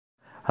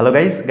Hello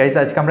guys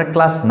আজকে আমরা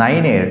class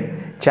 9 এর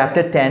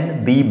চ্যাপ্টার 10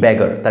 দি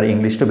বেগার তার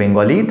ইংলিশ টু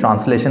বেঙ্গলি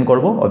ট্রান্সলেশন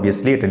করব।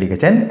 অবভিয়াসলি এটা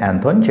লিখেছেন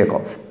Anthon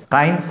Chekhov.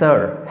 Kind sir,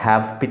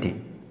 have PT,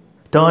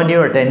 turn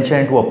your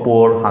attention to a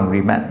poor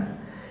hungry man.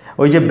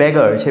 ওই যে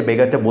বেগার, সে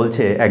বেগারটা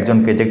বলছে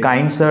একজনকে যে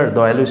কাইন্ড স্যার,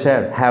 দয়ালু স্যার,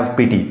 হ্যাভ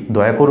পিটি,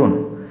 দয়া করুন,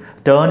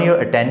 turn your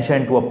attention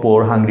to a poor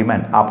hungry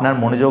man, আপনার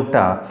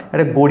মনোযোগটা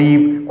একটা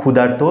গরিব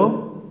ক্ষুধার্ত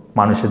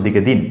মানুষের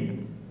দিকে দিন।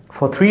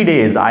 For 3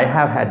 days I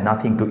have had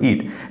nothing to eat.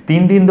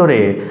 3 দিন ধরে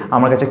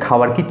আমার কাছে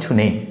খাওয়ার কিচ্ছু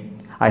নেই।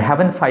 I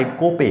haven't 5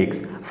 kopecks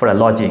for a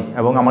lodging.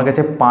 এবং আমার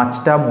কাছে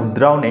 5টা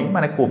মুদ্রাও নেই,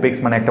 মানে কোপেক্স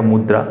মানে একটা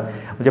মুদ্রা,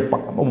 যে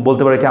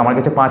বলতে পারে কি আমার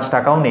কাছে 5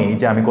 টাকাও নেই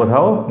যে আমি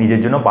কোথাও নিজের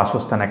জন্য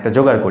বাসস্থান একটা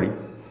জোগাড় করি।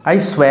 I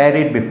swear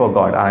it before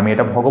God. আর আমি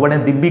এটা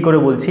ভগবানের দিব্যি করে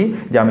বলছি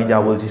যে আমি যা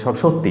বলছি সব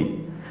সত্যি।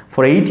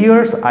 For 8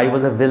 years I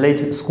was a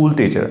village school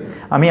teacher.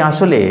 আমি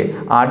আসলে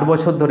 8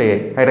 বছর ধরে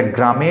একটা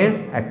গ্রামের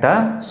একটা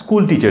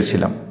স্কুল টিচার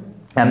ছিলাম।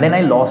 And then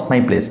I lost my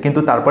place, কিন্তু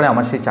তারপরে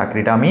আমার সেই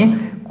চাকরিটা আমি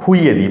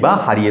খুইয়ে দিই বা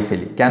হারিয়ে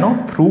ফেলি। কেন?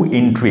 থ্রু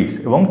ইন্ট্রিগস,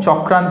 এবং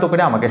চক্রান্ত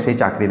করে আমাকে সেই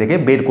চাকরি থেকে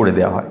বের করে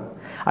দেওয়া হয়।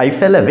 I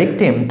fail A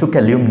victim to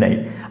ক্যালিউমনাই,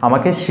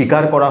 আমাকে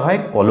স্বীকার করা হয়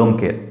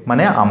কলঙ্কের,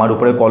 মানে আমার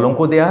উপরে কলঙ্ক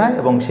দেওয়া হয়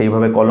এবং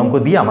সেইভাবে কলঙ্ক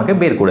দিয়ে আমাকে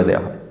বের করে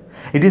দেওয়া হয়।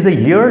 It is a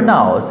year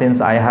now since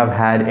I have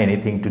had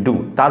anything to do,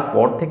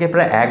 তারপর থেকে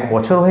প্রায় 1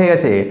 বছর হয়ে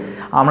গেছে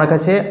আমার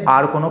কাছে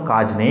আর কোনো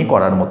কাজ নেই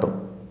করার মতো।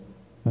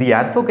 দি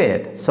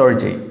অ্যাডভোকেট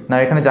সার্জেই, না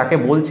এখানে যাকে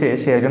বলছে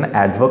সে একজন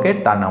অ্যাডভোকেট,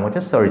 তার নাম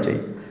হচ্ছে সার্জেই।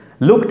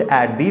 Looked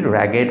at the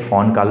র্যাগেড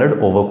von coloured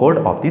overcoat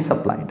of the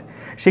সাপ্লায়েন্ট,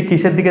 সে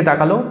কিসের দিকে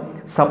তাকালো?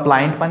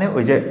 সাপ্লায়েন্ট মানে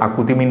ওই যে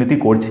আকুতি মিনতি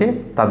করছে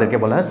তাদেরকে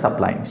বলা হয়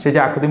সাপ্লায়েন্ট। সে যে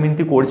আকুতি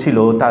মিনতি করছিল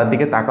তার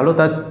দিকে তাকালো,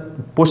 তার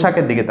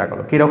পোশাকের দিকে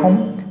তাকালো। কীরকম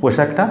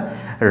পোশাকটা?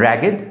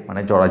 র্যাগেড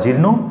মানে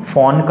জরাজীর্ণ,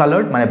 ফন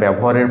কালার্ড মানে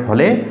ব্যবহারের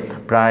ফলে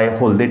প্রায়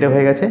হলদেটে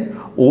হয়ে গেছে,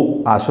 ও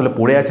আসলে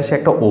পরে আছে সে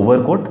একটা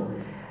ওভারকোট।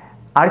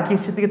 আর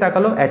কিসের দিকে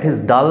তাকালো? অ্যাট হিজ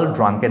ডাল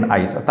ড্রাঙ্কেন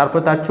আইস, তারপর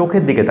তার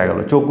চোখের দিকে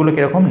তাকালো, চোখগুলো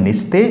কীরকম?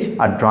 নিস্তেজ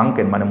আর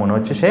ড্রাঙ্কেন মানে মনে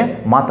হচ্ছে সে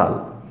মাতাল।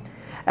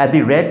 At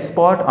the red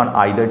spot on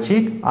either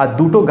চিক, আর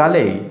দুটো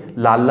গালেই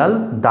লাল লাল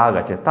দাগ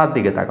আছে, তার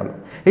দিকে তাকালো।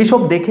 এইসব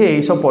দেখে,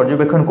 এইসব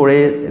পর্যবেক্ষণ করে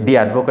দি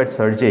অ্যাডভোকেট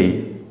সার্জেই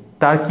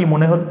তার কি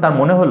মনে হলো? তার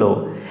মনে হলো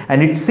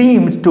and it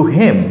seemed to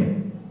him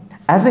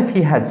as if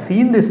he had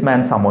seen this man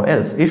somewhere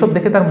else, এইসব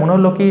দেখে তার মনে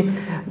হলো কি,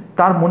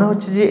 তার মনে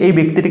হচ্ছে যে এই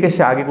ব্যক্তিটিকে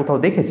সে আগে কোথাও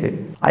দেখেছে।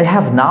 I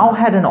have now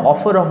had an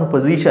offer of A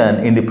position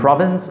in the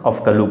province of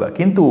কালুগা,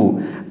 কিন্তু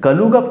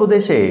কালুগা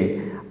প্রদেশে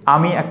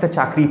আমি একটা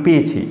চাকরি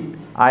পেয়েছি।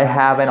 I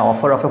have an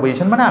offer of A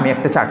position মানে আমি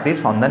একটা চাকরির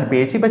সন্ধান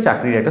পেয়েছি বা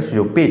চাকরির একটা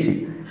সুযোগ পেয়েছি।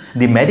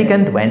 দি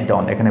মেডিক্যান্ট ওয়েন্ট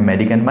অন, এখানে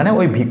মেডিক্যান্ট মানে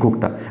ওই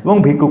ভিক্ষুকটা, এবং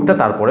ভিক্ষুকটা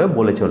তারপরে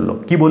বলে চললো।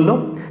 কি বললো?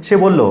 সে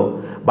বললো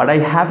but I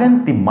haven't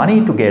the money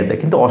to get that,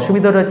 কিন্তু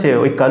অসুবিধাটা হচ্ছে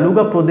ওই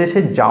কালুগা প্রদেশে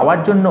যাওয়ার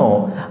জন্য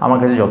আমার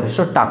কাছে যথেষ্ট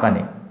টাকা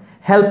নেই।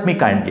 হেল্প মি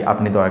কাইন্ডলি,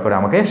 আপনি দয়া করে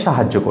আমাকে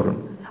সাহায্য করুন।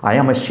 I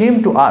am ashamed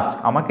to ask,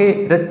 আমাকে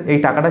এই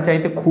টাকাটা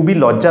চাইতে খুবই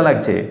লজ্জা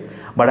লাগছে।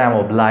 But I am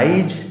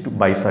obliged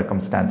by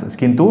circumstances,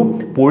 কিন্তু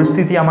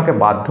পরিস্থিতি আমাকে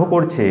বাধ্য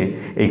করছে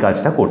এই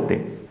কাজটা করতে।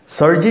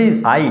 সার্জেইজ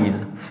আইজ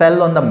fail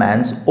on the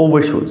man's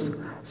over shoes,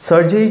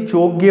 সার্জেই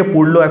চোখ গিয়ে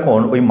পড়লো এখন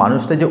ওই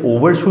মানুষটা যে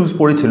ওভার শুজ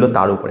পরেছিল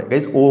তার উপরে।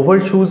 গাইজ ওভার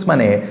শুজ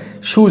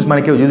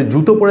মানে কেউ যদি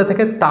জুতো পরে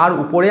থাকে তার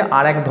উপরে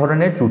আর এক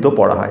ধরনের জুতো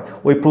পরা হয়।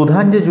 ওই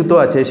প্রধান যে জুতো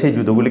আছে সেই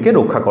জুতোগুলিকে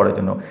রক্ষা করার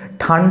জন্য,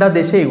 ঠান্ডা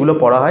দেশে এগুলো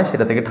পরা হয়,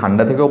 সেটা থেকে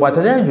ঠান্ডা থেকেও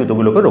বাঁচা যায়,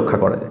 জুতোগুলোকে রক্ষা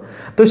করা যায়।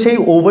 তো সেই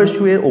ওভার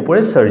শুয়ের ওপরে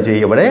সার্জেই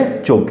এবারে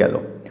চোখ গেল।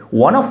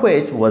 One of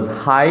which was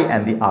high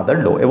and the আদার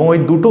লো, এবং ওই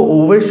দুটো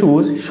ওভার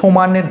শুজ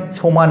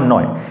সমান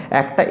নয়,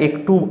 একটা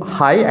একটু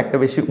হাই, একটা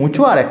বেশি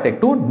উঁচু, আর একটা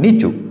একটু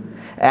নিচু।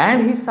 And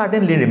he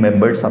suddenly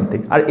remembered something,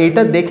 আর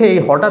এটা দেখেই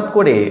হঠাৎ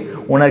করে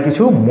ওনার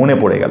কিছু মনে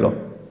পড়ে গেল।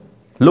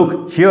 Look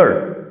here,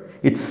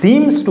 it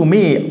seems to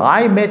me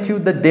I met you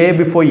the day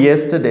before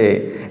yesterday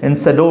in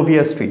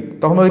সাডোভিয়া street,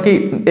 তখন ওই কি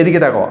এদিকে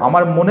দেখো,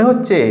 আমার মনে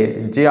হচ্ছে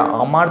যে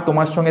আমার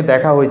তোমার সঙ্গে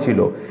দেখা হয়েছিল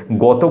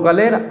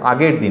গতকালের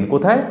আগের দিন।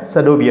 কোথায়?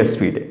 সাডোভিয়া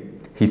স্ট্রিটে,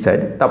 হি সেড।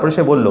 তারপরে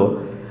সে বলল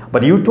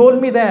but you told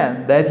me then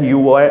that you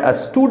R a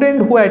student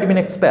who had been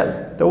expelled,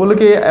 তো বললো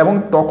কি, এবং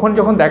তখন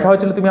যখন দেখা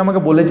হয়েছিল তুমি আমাকে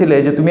বলেছিলে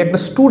যে তুমি একটা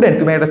স্টুডেন্ট,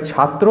 তুমি একটা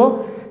ছাত্র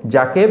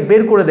যাকে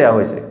বের করে দেওয়া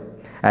হয়েছে।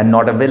 And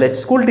not a village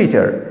school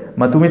teacher,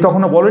 মানে তুমি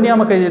তখনও বলোনি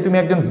আমাকে যে তুমি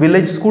একজন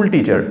village school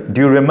teacher. Do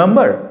you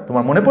remember?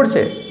 তোমার মনে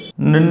পড়ছে?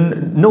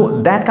 Know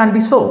that can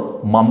be so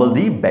মাম্বল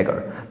দি বেগার।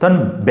 তখন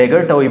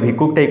বেগারটা, ওই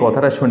ভিক্ষুকটা এই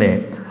কথাটা শুনে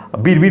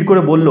বিড়বিড়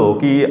করে বলল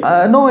কি,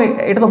 নো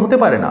এটা তো হতে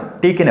পারে না,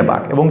 টেকেন এ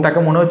ব্যাক, এবং তাকে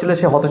মনে হচ্ছিল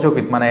সে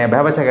হতচকিত, মানে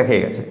ভ্যাবাচাকা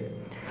খেয়ে গেছে।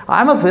 I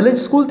am a village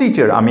school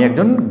teacher, আমি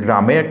একজন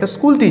গ্রামের একটা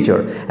school teacher.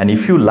 And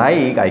if you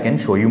like I can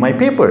show you my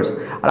papers,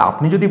 আর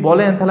আপনি যদি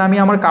বলেন তাহলে আমি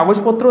আমার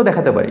কাগজপত্রও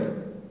দেখাতে পারি।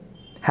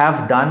 Have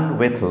done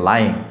with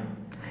lying,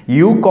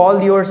 you call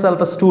your self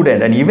a student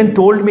and even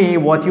told me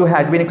what you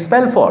had been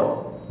expel for,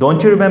 don't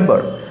you remember?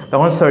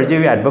 তখন সার্জেই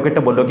ওই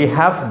অ্যাডভোকেটটা বললো কি,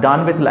 হ্যাভ ডান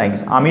উইথ লাইংস,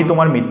 আমি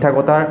তোমার মিথ্যা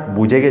কথা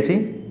বুঝে গেছি।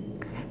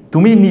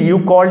 তুমি ইউ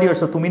কল্ড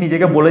ইউরসেলফ, তুমি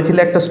নিজেকে বলেছিলে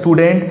একটা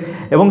স্টুডেন্ট,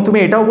 এবং তুমি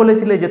এটাও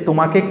বলেছিলে যে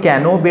তোমাকে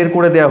কেন বের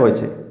করে দেওয়া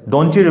হয়েছে।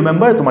 Don't you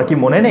remember? তোমার কি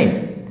মনে নেই?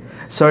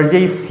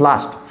 সার্জেই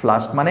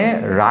ফ্লাস্ট মানে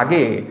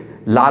রাগে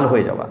লাল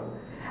হয়ে যাওয়া।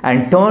 And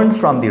turn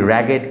from the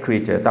র্যাগেড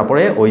creature,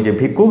 তারপরে ওই যে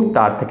ভিক্ষুক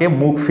তার থেকে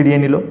মুখ ফিরিয়ে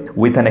নিল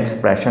with an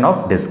expression of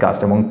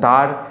disgust, এবং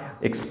তার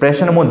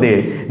এক্সপ্রেশনের মধ্যে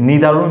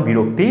নিদারুণ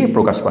বিরক্তি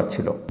প্রকাশ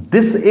পাচ্ছিল।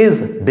 This is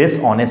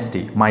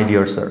dishonesty my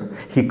dear sir,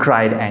 he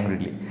cried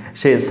angrily.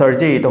 সে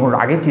সার্জেই তখন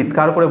রাগে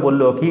চিৎকার করে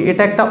বলল কি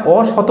এটা একটা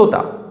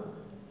অসততা,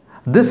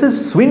 দিস ইজ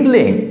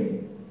সুইন্ডলিং,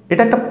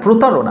 এটা একটা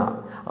প্রতারণা।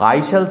 I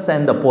shall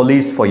send the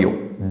police for you,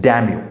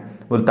 dam you.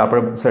 তারপরে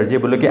সার্জে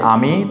বললো কি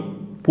আমি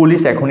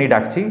পুলিশ এখনই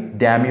ডাকছি,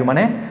 ড্যাম ইউ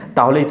মানে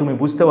তাহলেই তুমি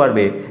বুঝতে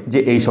পারবে যে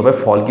এইসবের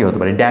ফল কী হতে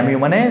পারে। ড্যাম ইউ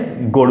মানে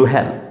গরু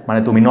হ্যাল, মানে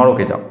তুমি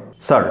নরকে যাও।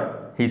 Sir,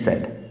 he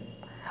said,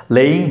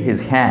 laying his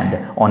hand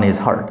on his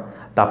heart.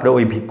 তারপরে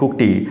ওই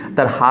ভিক্ষুকটি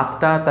তার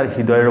হাতটা তার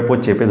হৃদয়ের ওপর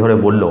চেপে ধরে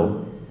বলল,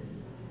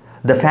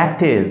 the fact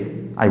is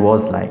I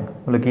was lying.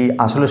 বলে কি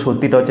আসলে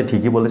সত্যিটা হচ্ছে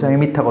ঠিকই বলেছে, আমি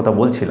মিথ্যা কথা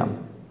বলছিলাম।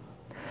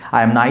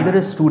 I am neither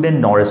a student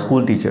নর এ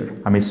স্কুল টিচার,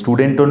 আমি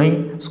স্টুডেন্টও নই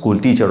স্কুল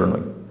টিচারও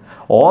নই।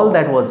 অল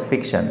দ্যাট ওয়াজ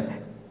ফিকশন,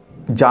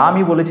 যা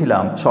আমি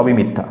বলেছিলাম সবই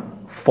মিথ্যা।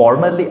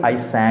 Formally I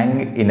স্যাং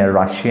in a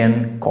Russian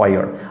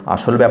choir,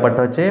 আসল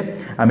ব্যাপারটা হচ্ছে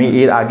আমি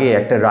এর আগে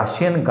একটা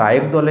রাশিয়ান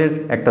গায়ক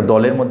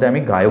দলের মধ্যে আমি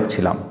গায়ক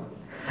ছিলাম।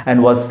 And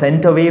was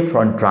sent away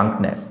from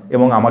ড্রাঙ্কনেস,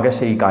 এবং আমাকে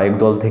সেই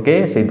দল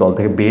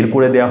থেকে বের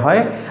করে দেওয়া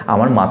হয়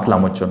আমার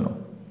মাতলামোর জন্য।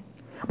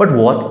 But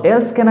what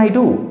else can I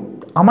do,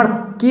 আমার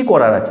কি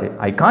করার আছে?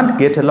 I can't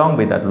get along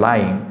with that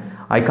lying,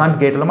 I can't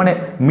get along মানে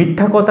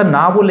মিথ্যা কথা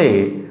না বলে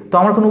তো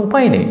আমার কোনো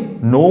উপায় নেই।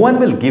 No one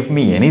will give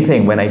me anything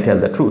when I tell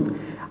the truth,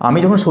 আমি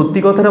যখন সত্যি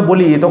কথাটা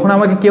বলি তখন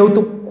আমাকে কেউ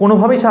তো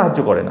কোনোভাবেই সাহায্য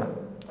করে না।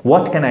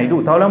 হোয়াট ক্যান আই ডু,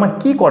 তাহলে আমার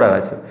কী করার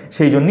আছে?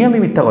 সেই জন্যই আমি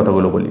মিথ্যা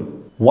কথাগুলো বলি।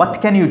 What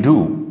can you do,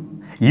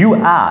 you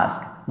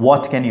ask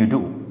what can you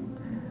do,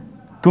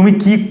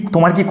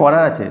 তোমার কি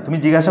করার আছে, তুমি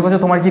জিজ্ঞাসা করছো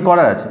তোমার কি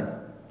করার আছে।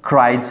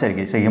 ক্রাইড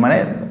সের্গি মানে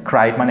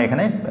ক্রাইড মানে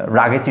এখানে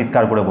রাগে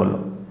চিৎকার করে বলল।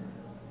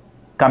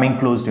 কামিং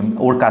ক্লোজ টু,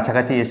 ওর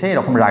কাছাকাছি এসে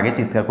এরকম রাগে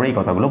চিৎকার করে এই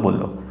কথাগুলো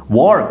বললো।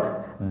 Work,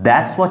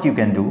 that's what you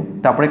can do,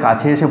 তারপরে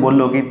কাছে এসে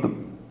বললো কি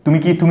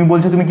তুমি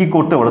বলছো তুমি কি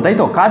করতে পারো, তাই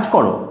তো, কাজ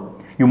করো।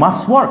 ইউ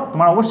মাস্ট ওয়ার্ক,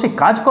 তোমার অবশ্যই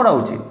কাজ করা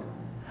উচিত।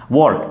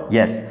 Work,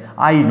 yes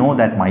I know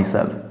that my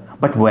self,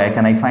 but wire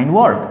can I find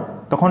work.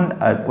 তখন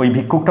ওই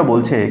ভিক্ষুকটা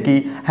বলছে কি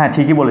হ্যাঁ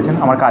ঠিকই বলেছেন,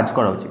 আমার কাজ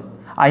করা উচিত।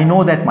 I know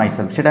that my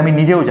self, সেটা আমি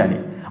নিজেও জানি,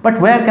 but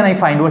wire can I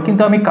find work,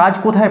 কিন্তু আমি কাজ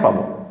কোথায়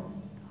পাবো?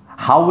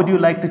 How would you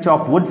like to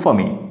chop would for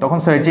me, তখন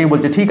সার্জেই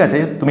বলছে ঠিক আছে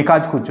তুমি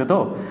কাজ খুঁজছো তো,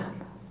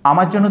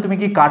 আমার জন্য তুমি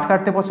কি কাঠ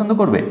কাটতে পছন্দ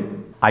করবে?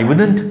 I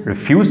wouldn't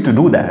refuse to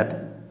do that,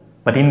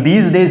 but in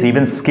this days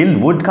even skilled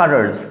would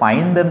cutters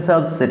find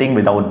themselves sitting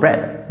without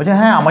bread. বলছে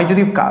হ্যাঁ আমায়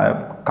যদি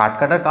কাঠ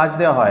কাটার কাজ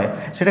দেওয়া হয়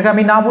সেটাকে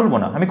আমি না বলবো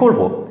না, আমি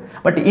করবো।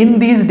 বাট ইন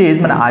দিস ডেজ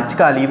মানে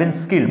আজকাল ইভেন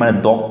স্কিল্ড মানে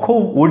দক্ষ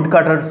উড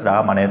কাটার্সরা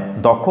মানে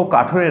দক্ষ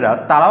কাঠুরেরা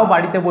তারাও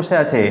বাড়িতে বসে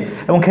আছে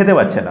এবং খেতে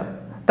পাচ্ছে না।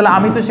 তাহলে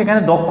আমি তো সেখানে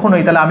দক্ষ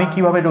নই, তাহলে আমি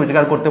কীভাবে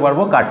রোজগার করতে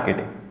পারবো কাঠ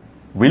কেটে?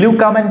 Will you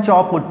come and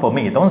chop would for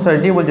me? তখন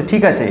সার্জি বলছে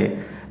ঠিক আছে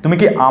তুমি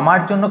কি আমার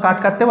জন্য কাঠ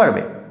কাটতে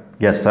পারবে?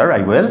 Yes sir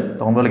I will.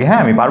 তখন বলে কি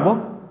হ্যাঁ আমি পারবো।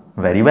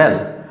 Very well,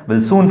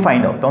 will soon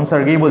find out. তখন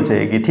সার্জি বলছে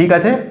কি ঠিক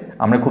আছে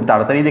আমরা খুব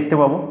তাড়াতাড়ি দেখতে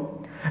পাবো।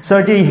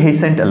 সার্জি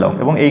হেসেন্ট অ্যালং,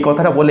 এবং এই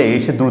কথাটা বলে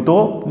সে দ্রুত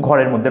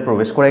ঘরের মধ্যে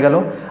প্রবেশ করে গেল,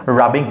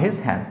 রাবিং হিজ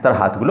হ্যান্ডস, তার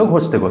হাতগুলো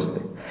ঘষতে ঘষতে।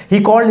 He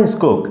called his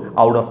cook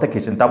out of the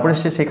kitchen, তারপরে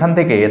সে সেখান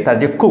থেকে তার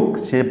যে কুক,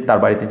 সে তার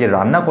বাড়িতে যে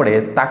রান্না করে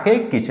তাকে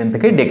কিচেন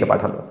থেকে ডেকে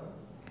পাঠালো।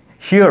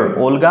 Here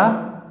Olga,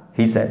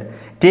 he said,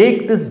 take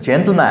this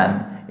gentleman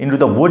into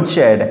the wood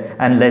shade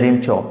and let him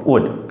chop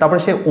would. তারপরে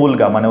সে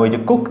ওলগা মানে ওই যে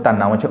কুক, তার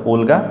নাম হচ্ছে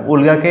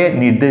ওলগাকে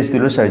নির্দেশ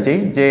দিল সার্জি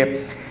যে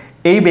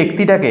এই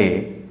ব্যক্তিটাকে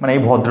মানে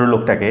এই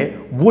ভদ্রলোকটাকে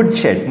উড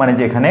শেড মানে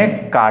যেখানে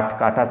কাঠ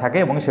কাটা থাকে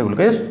এবং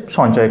সেগুলোকে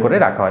সঞ্চয় করে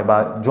রাখা হয় বা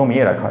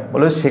জমিয়ে রাখা হয়,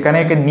 বলে সেখানে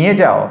একে নিয়ে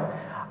যাও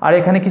আর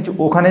এখানে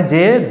ওখানে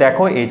যে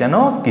দেখো এই যেন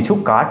কিছু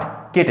কাঠ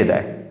কেটে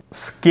দেয়।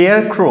 Square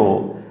crow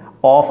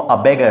of a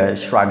বেগার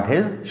শ্রাগড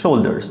his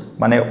shoulders,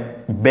 মানে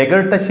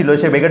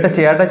বেগারটা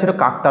চেয়ারটা ছিল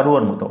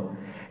কাকতারুয়ার মতো,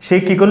 সে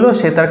কী করলো,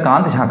 সে তার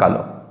কাঁধ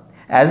ঝাঁকালো।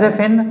 অ্যাজ এ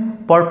ফেন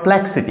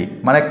পারপ্লেক্সিটি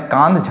মানে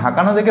কাঁধ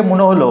ঝাঁকানো দেখে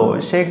মনে হলো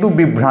সে একটু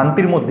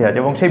বিভ্রান্তির মধ্যে আছে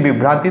এবং সেই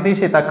বিভ্রান্তিতেই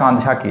সে তার কাঁধ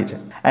ঝাঁকিয়েছে।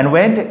 And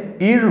went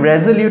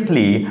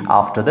ইররেজলিউটলি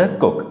after the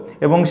cook,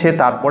 এবং সে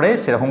তারপরে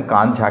সেরকম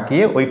কাঁধ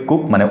ঝাঁকিয়ে ওই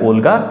কুক মানে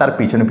ওলগা তার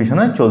পিছনে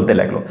পিছনে চলতে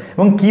লাগলো।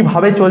 এবং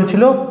কিভাবে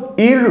চলছিল?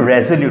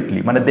 ইররেজলিউটলি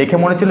মানে দেখে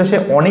মনে হচ্ছিল সে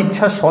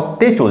অনিচ্ছা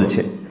সত্ত্বে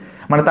চলছে,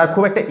 মানে তার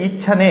খুব একটা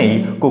ইচ্ছা নেই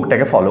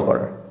কুকটাকে ফলো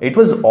করার। ইট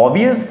ওয়াজ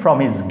অবভিয়াস ফ্রম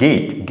হিজ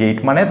গেট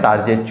মানে তার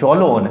যে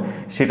চলন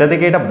সেটা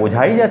থেকে এটা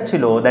বোঝাই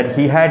যাচ্ছিল that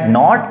he had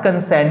not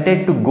কনসেন্টেড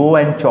to go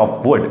and chop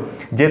would,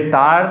 যে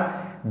তার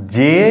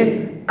যে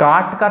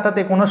কাঠ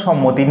কাটাতে কোনো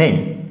সম্মতি নেই।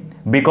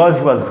 Because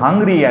he was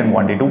hungry and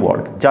wanted to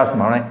work, just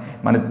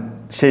মানে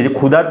সে যে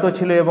ক্ষুধার্ত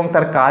ছিল এবং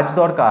তার কাজ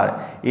দরকার,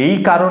 এই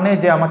কারণে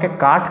যে আমাকে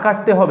কাঠ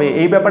কাটতে হবে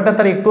এই ব্যাপারটা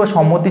তার একটুও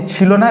সম্মতি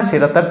ছিল না,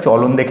 সেটা তার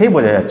চলন দেখেই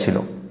বোঝা যাচ্ছিল।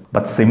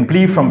 But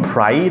simply from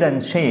pride and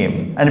shame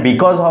and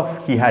because of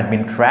he had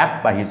been trapped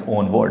by his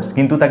own words,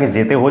 কিন্তু তাকে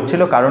যেতে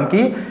হচ্ছিল কারণ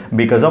কি?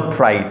 Because of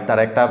pride, তার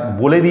একটা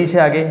বলে দিয়েছে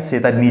আগে, সে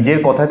তার নিজের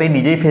কথাতেই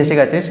নিজেই ফেঁসে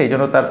গেছে, সেই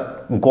জন্য তার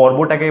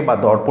গর্বটাকে বা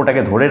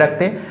দর্পটাকে ধরে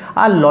রাখতে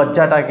আর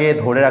লজ্জাটাকে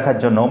ধরে রাখার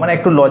জন্য মানে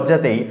একটু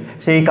লজ্জাতেই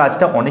সেই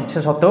কাজটা অনিচ্ছা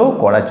সত্ত্বেও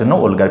করার জন্য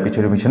ওলগার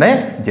পিছনে পিছনে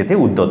যেতে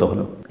উদ্যত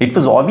হলো। ইট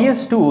ওয়াজ obvious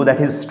to that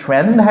his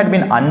strength had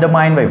been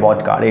undermine by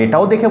ভডকা। আর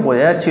এটাও দেখে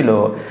বোঝা যাচ্ছিল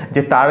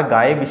যে তার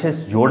গায়ে বিশেষ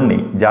জোর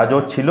নেই, যা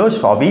জোর ছিল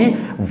সবই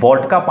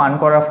ভডকা পান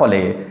করার ফলে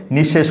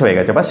নিঃশেষ হয়ে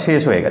গেছে বা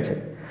শেষ হয়ে গেছে।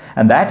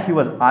 And that he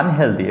was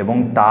unhealthy, এবং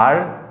তার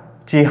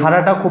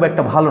চেহারাটা খুব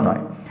একটা ভালো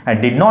নয়। And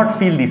did not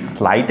feel the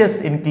slightest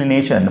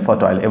inclination for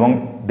toil, এবং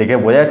দেখে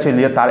বোঝা যাচ্ছিল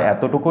যে তার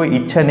এতটুকু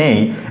ইচ্ছা নেই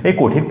এই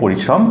কঠিন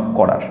পরিশ্রম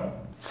করার।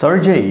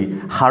 সার্জেই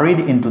হারিড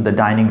ইনটু দ্য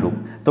ডাইনিং রুম।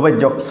 তবে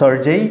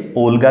সার্জেই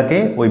ওলগাকে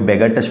ওই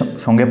বেগারটার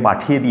সঙ্গে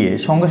পাঠিয়ে দিয়ে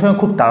সঙ্গে সঙ্গে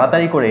খুব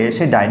তাড়াতাড়ি করে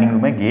সে ডাইনিং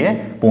রুমে গিয়ে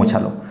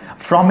পৌঁছালো।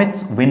 ফ্রম ইটস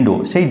উইন্ডো,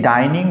 সেই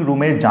ডাইনিং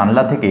রুমের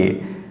জানলা থেকে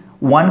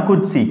ওয়ান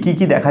কুড সি,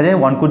 কী দেখা যায়,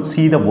 ওয়ান কুড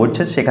সি দ্য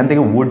উডশেড, সেখান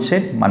থেকে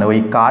উডশেড মানে ওই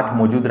কাঠ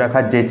মজুদ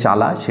রাখার যে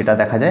চালা সেটা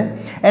দেখা যায়।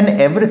 And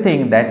everything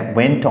that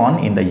went on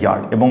in the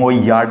yard, এবং ওই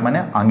ইয়ার্ড মানে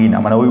আঙিনা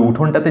মানে ওই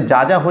উঠোনটাতে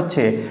যা যা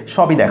হচ্ছে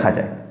সবই দেখা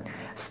যায়।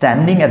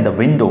 স্ট্যান্ডিং অ্যাট দ্য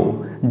উইন্ডো,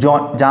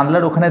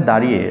 জানলার ওখানে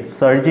দাঁড়িয়ে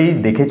সার্জেই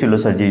দেখেছিল,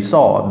 সার্জেই saw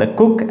the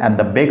cook and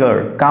the বেগার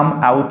come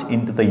out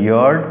into the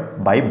yard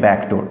by back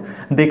ডোর।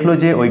 দেখলো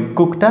যে ওই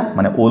কুকটা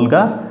মানে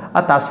ওলগা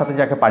আর তার সাথে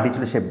যাকে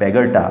পাঠিয়েছিল সে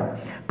বেগারটা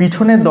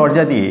পিছনের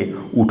দরজা দিয়ে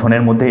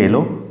উঠোনের মধ্যে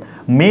এলো।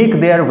 Make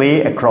their way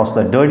across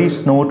the dirty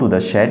snow to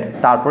the shade.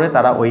 তারপরে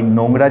তারা ওই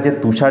নোংরা যে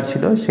তুষার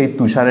ছিল সেই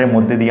তুষারের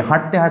মধ্যে দিয়ে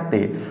হাঁটতে হাঁটতে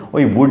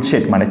ওই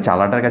উডশেড মানে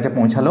চালাটার কাছে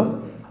পৌঁছালো।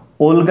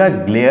 ওলগা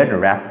গ্লেয়ার্ড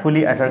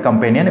র্যাথফুলি অ্যাট হার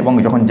কম্পেনিয়ন, এবং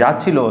যখন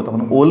যাচ্ছিল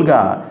তখন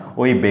ওলগা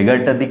ওই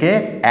বেগারটার দিকে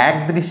এক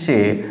দৃশ্যে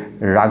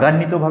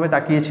রাগান্বিতভাবে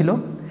তাকিয়েছিল।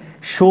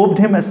 শোভড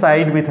হিম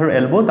অ্যাসাইড উইথ হার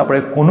এলবো, তারপরে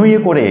কোনো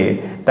করে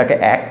তাকে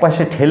এক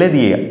পাশে ঠেলে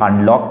দিয়ে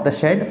আনলক দ্য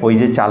শেড, ওই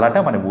যে চালাটা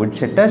মানে উড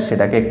শেডটা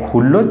সেটাকে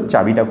খুললো,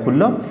 চাবিটা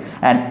খুললো।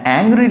 And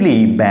angrily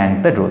bang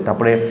the door,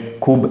 তারপরে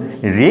খুব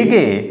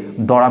রেগে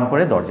দড়াম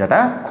করে দরজাটা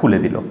খুলে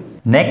দিল।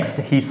 Next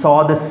he saw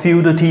the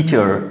pseudo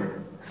teacher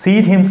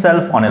seat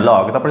himself on a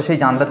log. তারপরে সেই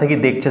জানলা থেকে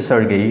দেখছে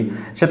সার্গেই,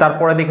 সে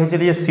তারপরে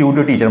দেখেছিল যে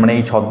সিউডো টিচার মানে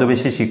এই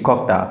ছদ্মবেশী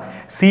শিক্ষকটা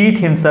seat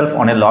himself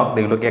on a log,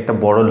 দেখলো কি একটা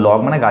বড় লগ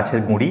মানে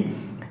গাছের গুঁড়ি,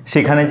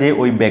 সেখানে যে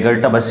ওই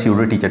বেগারটা বা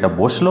সিউডো টিচারটা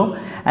বসলো।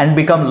 And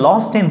become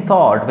lost in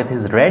thought with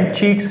his red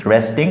Cheeks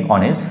resting on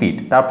his fit.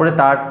 তারপরে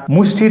তার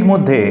মুষ্টির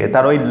মধ্যে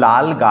তার ওই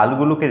লাল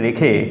গালগুলোকে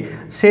রেখে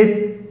সে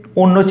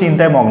অন্য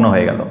চিন্তায় মগ্ন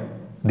হয়ে গেল।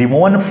 The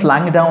one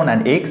ফ্ল্যাং down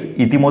and x,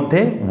 ইতিমধ্যে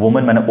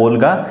ওমেন মানে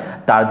ওলগা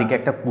তার দিকে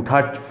একটা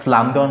কুঠার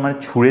ফ্ল্যাং ডাউন মানে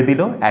ছুঁড়ে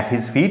দিল অ্যাট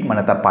হিজ ফিট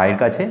মানে তার পায়ের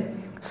কাছে।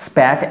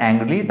 স্প্যাট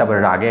অ্যাংরিলি, তারপরে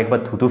রাগে একবার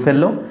থুতু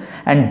ফেললো।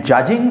 And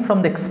জাজিং from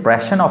the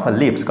expression of a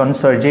lips, কারণ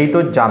সার্জেই তো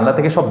জানলা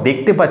থেকে সব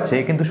দেখতে পাচ্ছে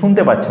কিন্তু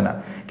শুনতে পাচ্ছে না,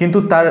 কিন্তু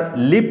তার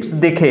লিপস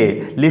দেখে,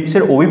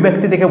 লিপসের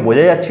অভিব্যক্তি দেখে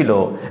বোঝা যাচ্ছিল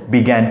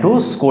বিগ্যান টু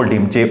স্কোল্ড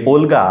হিম, যে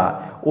ওলগা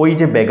ওই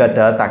যে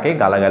বেগারটা তাকে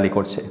গালাগালি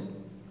করছে।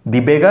 দি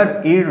বেগার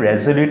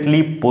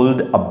irresolutely pulled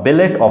a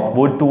billet of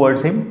wood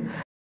towards him.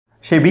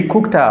 সেই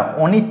ভিক্ষুকটা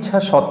অনিচ্ছা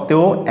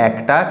সত্ত্বেও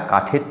একটা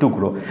কাঠের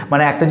টুকরো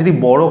মানে একটা যদি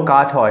বড়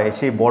কাঠ হয়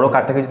সেই বড়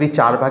কাঠটাকে যদি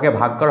 4 ভাগে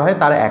ভাগ করা হয়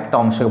তার একটা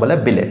অংশকে বলে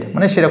বিলেট,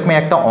 মানে সেরকমই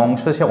একটা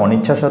অংশ সে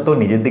অনিচ্ছা সত্ত্বেও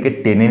নিজের দিকে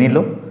টেনে নিল।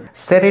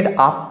 Set it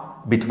up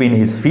between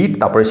his fit,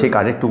 তারপরে সেই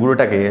কাঠের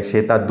টুকরোটাকে সে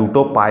তার দুটো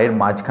পায়ের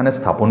মাঝখানে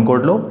স্থাপন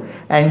করলো।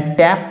 And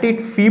tapped it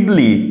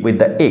ফিবলি with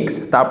the x,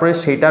 তারপরে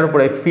সেটার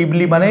উপরে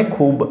ফিবলি মানে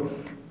খুব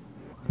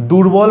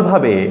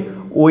দুর্বলভাবে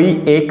ওই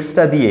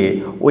এক্সটা দিয়ে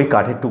ওই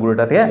কাঠের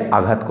টুকরোটাতে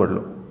আঘাত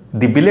করলো।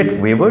 দি বিলেট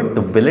ওয়েভার্ড,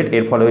 দ্য বিলেট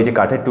এর ফলে ওই যে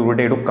কাঠের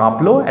টুকরোটা একটু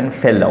কাঁপলো অ্যান্ড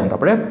ফেল ডাউন,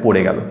 তারপরে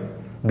পড়ে গেল।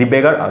 দি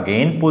বেগার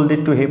again pulled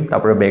it to him,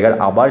 তারপরে বেগার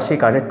আবার সেই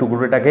কাঠের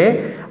টুকরোটাকে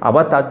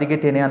আবার তার দিকে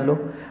টেনে আনলো।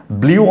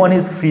 Blew on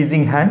his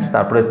freezing hands,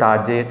 তারপরে তার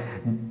যে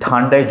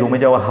ঠান্ডায় জমে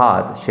যাওয়া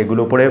হাত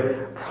সেগুলো উপরে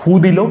ফু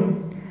দিল।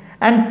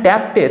 And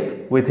tapped it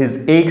with his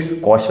x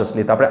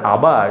cautiously, তারপরে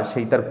আবার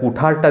সেই তার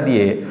কুঠারটা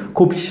দিয়ে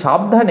খুব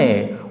সাবধানে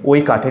ওই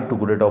কাঠের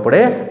টুকরোটার উপরে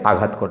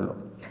আঘাত করলো।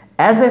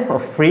 As F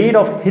afraid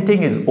of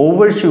hitting his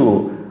overshoe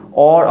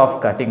or of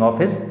cutting off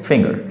his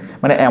finger,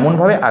 মানে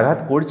এমনভাবে আঘাত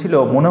করছিল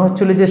মনে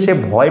হচ্ছিল যে সে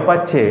ভয়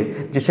পাচ্ছে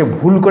যে সে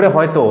ভুল করে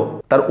হয়তো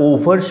তার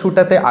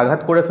ওভারশুটাতে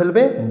আঘাত করে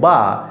ফেলবে বা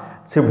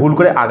সে ভুল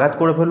করে আঘাত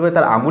করে ফেলবে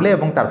তার আঙুলে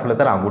এবং তার ফলে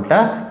তার আঙুলটা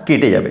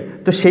কেটে যাবে।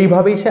 তো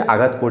সেইভাবেই সে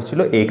আঘাত করছিল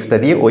এক্সটা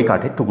দিয়ে ওই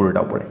কাঠের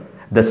টুকরোটার উপরে।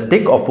 The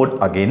stick of wood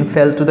again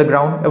fail to the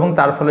ground, এবং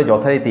তার ফলে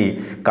যথারীতি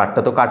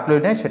কাঠটা তো কাটলই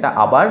না, সেটা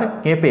আবার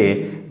কেঁপে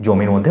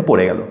জমির মধ্যে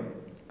পড়ে গেল।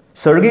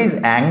 সার্গেইজ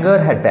অ্যাঙ্গার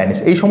হ্যাড ভ্যানিশ,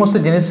 এই সমস্ত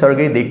জিনিস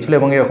সার্গেই দেখছিল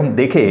এবং এরকম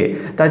দেখে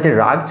তার যে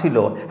রাগ ছিল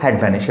হ্যাড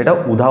ভ্যানিশ, সেটা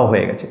উধাও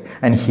হয়ে গেছে।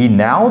 And he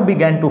now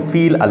began to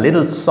feel a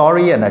little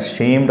sorry and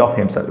ashamed of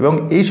himself, এবং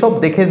এইসব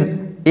দেখে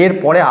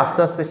এরপরে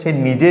আস্তে আস্তে সে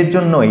নিজের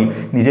জন্যই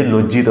নিজের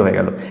লজ্জিত হয়ে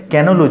গেল।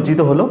 কেন লজ্জিত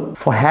হলো?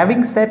 For having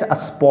set a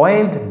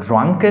spoiled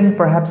drunken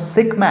perhaps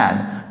sick man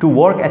to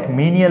work at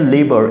মিনিয়াল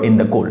labour in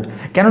the cold.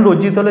 কেন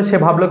লজ্জিত হলো? সে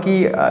ভাবলো কি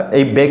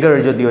এই বেগার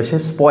যদিও সে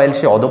স্পয়েল,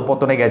 সে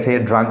অধঃপতনে গেছে,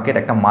 ড্রাঙ্কেন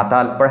একটা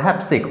মাতাল,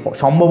 পারহ্যাপস সিক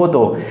সম্ভবত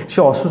সে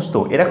অসুস্থ,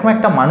 এরকম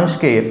একটা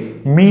মানুষকে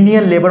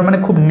মিনিয়াল লেবার মানে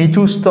খুব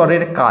নিচু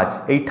স্তরের কাজ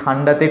এই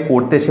ঠান্ডাতে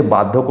করতে সে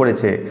বাধ্য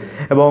করেছে।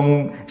 এবং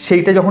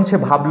সেইটা যখন সে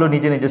ভাবলো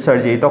নিজে নিজে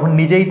সার্জেই, তখন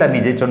নিজেই তার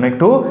নিজের জন্য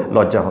একটু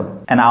লজ্জা লজ্জা হলো।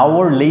 An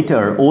hour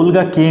later,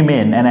 Olga came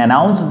in and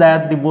announced that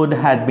the wood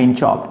had been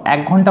chopped.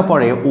 1 ঘন্টা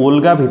পরে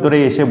ওলগা ভিতরে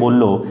এসে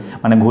বলল,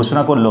 মানে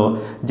ঘোষণা করলো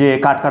যে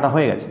কাঠ কাটা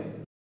হয়ে গেছে।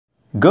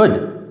 Good.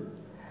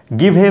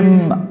 Give him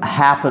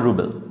half a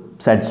ruble,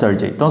 said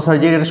Sergey. তো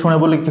Sergey এটা শুনে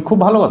বলল কি খুব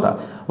ভালো কথা,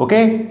 ওকে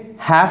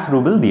half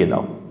ruble দিয়ে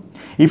দাও।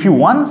 If he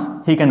wants,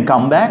 he can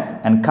come back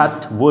and cut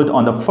wood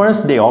on the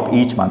first day of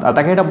each month. আর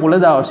তাকে এটা বলে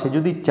দাও সে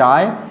যদি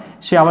চায়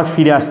সে আবার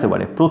ফিরে আসতে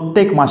পারে,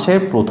 প্রত্যেক মাসের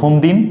প্রথম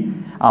দিন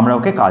আমরা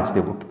ওকে কাজ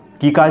দেব।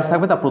 কি কাজ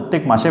থাকবে? তা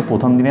প্রত্যেক মাসের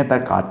প্রথম দিনে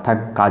তার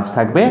কাজ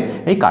থাকবে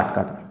এই কাঠ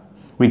কাটার।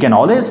 We can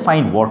always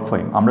find work for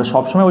him. আমরা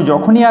সবসময় ও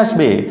যখনই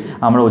আসবে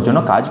আমরা ওর জন্য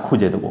কাজ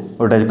খুঁজে দেবো,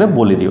 ওটাকে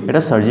বলে দিও।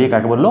 এটা সার্জি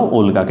কাকে বললো?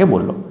 ওলগাকে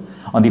বললো।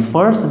 On the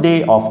first day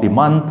of the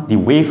month, the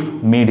waif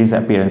made his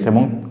appearance.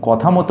 এবং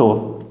কথা মতো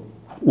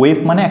ওয়েফ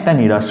মানে একটা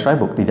নিরাশ্রয়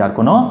ব্যক্তি যার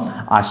কোনো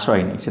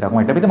আশ্রয় নেই, সেরকম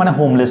একটা ব্যক্তি, মানে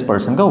হোমলেস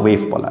পার্সনকে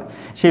ওয়েফ বলা।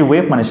 সেই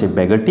ওয়েফ মানে সেই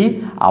বেগারটি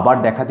আবার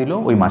দেখা দিল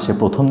ওই মাসের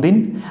প্রথম দিন।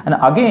 And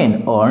again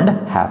earned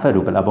half a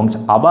ruble, এবং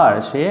আবার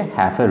সে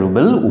half a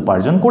ruble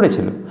উপার্জন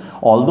করেছিল।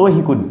 Although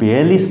he could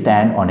barely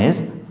stand on his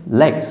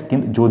legs,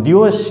 কিন্তু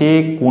যদিও সে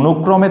কোনো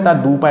ক্রমে তার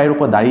 2 পায়ের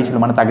উপর দাঁড়িয়েছিল,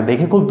 মানে তাকে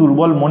দেখে খুব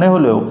দুর্বল মনে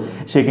হলেও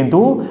সে কিন্তু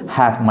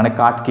মানে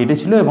কাঠ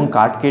কেটেছিল এবং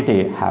কাঠ কেটে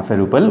half a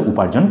ruble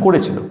উপার্জন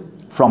করেছিল।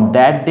 From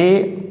that day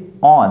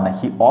on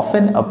he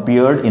often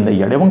appeared in the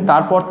yard, এবং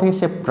তারপর থেকে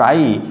সে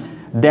প্রায়ই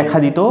দেখা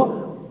দিত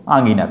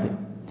আঙ্গিনাতে।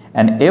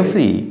 and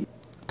every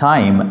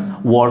time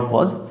work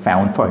was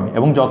found for him,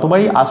 এবং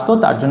যতবারই আসতো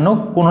তার জন্য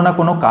কোনো না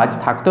কোনো কাজ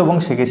থাকতো এবং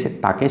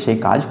তাকে সেই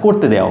কাজ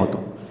করতে দেওয়া হতো।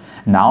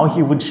 now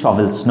he would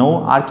shovel snow,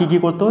 আর কি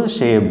করতো?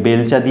 সে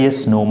বেলচা দিয়ে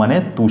স্নো মানে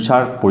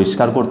তুষার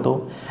পরিষ্কার করতো।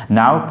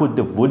 now put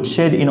the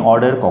woodshed in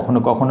order, কখনো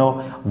কখনো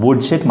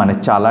woodshed মানে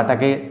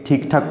চালাটাকে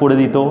ঠিকঠাক করে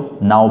দিত।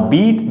 now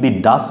beat the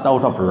dust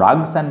out of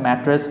rugs and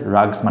mattress,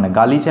 rugs মানে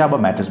গালিচা বা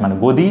mattress মানে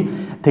গদি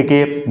থেকে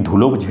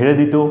ধুলো ঝেড়ে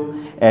দিত।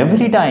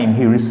 every time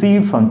he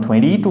received from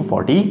 20 to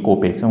 40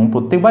 kopecks, এবং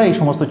প্রত্যেকবার এই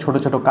সমস্ত ছোট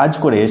ছোট কাজ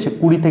করে সে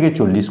 20 থেকে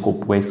 40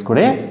 kopecks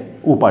করে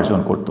উপার্জন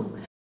করত।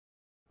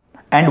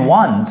 and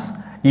once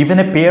even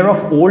a pair of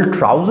old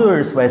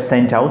trousers were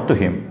sent out to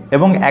him,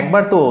 এবং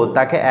একবার তো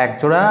তাকে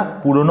একজোড়া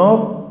পুরনো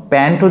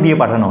প্যান্টও দিয়ে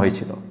পাঠানো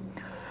হয়েছিল।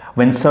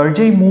 when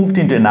Sergey moved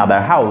into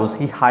another house,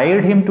 he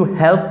hired him to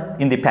help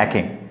in the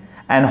packing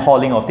and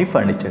hauling of the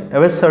furniture.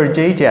 এবার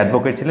সার্জেই যে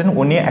অ্যাডভোকেট ছিলেন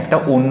উনি একটা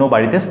অন্য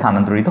বাড়িতে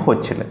স্থানান্তরিত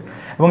হচ্ছিলেন,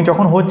 এবং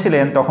যখন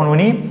হচ্ছিলেন তখন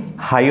উনি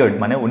হায়ার্ড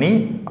মানে উনি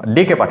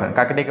ডেকে পাঠান।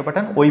 কাকে ডেকে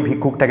পাঠান? ওই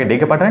ভিক্ষুকটাকে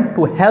ডেকে পাঠান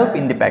to help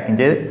in the packing,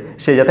 যে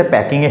সে যাতে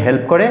প্যাকিংয়ে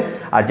হেল্প করে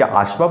আর যে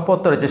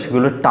আসবাবপত্র আছে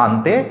সেগুলো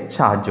টানতে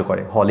সাহায্য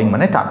করে। হলিং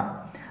মানে টানা।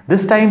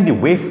 দিস টাইম দি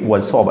ওয়েফ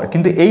ওয়াজ সোবার,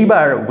 কিন্তু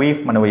এইবার ওয়েফ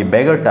মানে ওই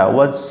বেগারটা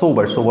ওয়াজ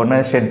সোবার। সোবার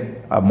মানে সে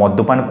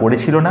মদ্যপান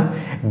করেছিল না,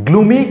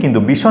 গ্লুমি কিন্তু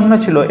বিষণ্ণ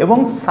ছিল এবং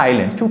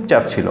সাইলেন্ট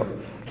চুপচাপ ছিল।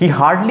 হি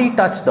হার্ডলি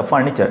টাচ দ্য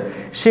ফার্নিচার,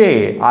 সে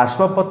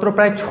আসবাবপত্র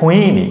প্রায়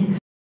ছোঁয়নি।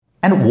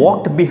 And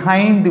walked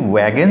behind the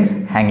ওয়াগেন্স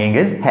hanging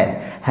his head,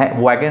 হ্যাঁ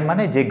ওয়াগেন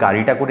মানে যে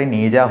গাড়িটা করে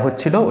নিয়ে যাওয়া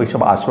হচ্ছিল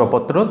ওইসব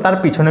আসবাবপত্র, তার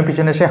পিছনে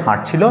পিছনে সে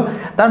হাঁটছিল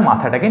তার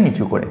মাথাটাকে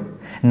নিচু করে।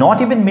 Not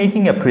even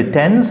making A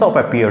pretence of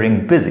appearing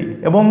busy,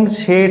 এবং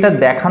সে এটা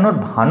দেখানোর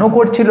ভানও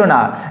করছিল না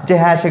যে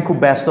হ্যাঁ সে খুব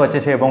ব্যস্ত আছে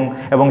সে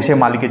এবং সে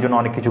মালিকের জন্য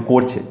অনেক কিছু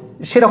করছে,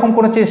 সেরকম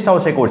কোনো চেষ্টাও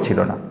সে করছিল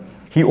না।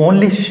 হি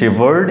ওনলি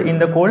শিভার্ড ইন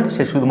দ্য কোল্ড,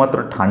 সে শুধুমাত্র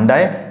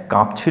ঠান্ডায়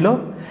কাঁপছিল।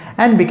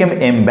 অ্যান্ড বিকেম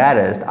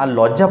এম্বারেসড, আর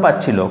লজ্জা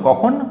পাচ্ছিল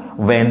কখন?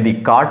 ওয়েন দি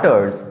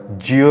কার্টার্স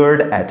জিয়ার্ড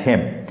অ্যাট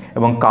হিম,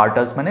 এবং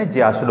কার্টার্স মানে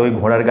যে আসলে ওই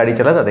ঘোড়ার গাড়ি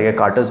চালায় তাদেরকে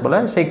কার্টার্স বলা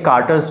হয়, সেই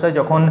কার্টার্সরা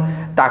যখন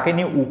তাকে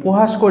নিয়ে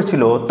উপহাস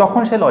করছিল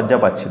তখন সে লজ্জা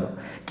পাচ্ছিল।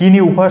 কী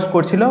নিয়ে উপহাস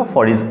করছিল?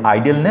 ফর হিজ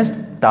আইডলনেস,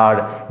 তার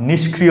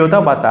নিষ্ক্রিয়তা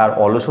বা তার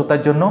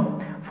অলসতার জন্য।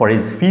 ফর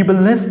হিজ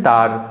ফিবলনেস,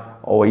 তার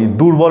ওই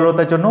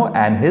দুর্বলতার জন্য।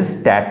 অ্যান্ড হিজ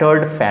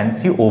ট্যাটার্ড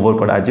ফ্যান্সি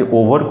ওভারকোট, আর যে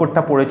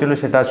ওভারকোটটা পরেছিল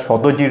সেটা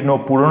শতজীর্ণ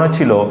পুরনো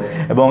ছিল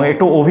এবং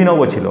একটু অভিনব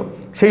ছিল।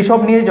 সেই সব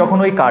নিয়ে যখন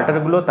ওই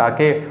কার্টারগুলো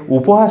তাকে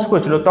উপহাস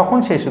করছিল তখন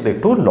সে শুধু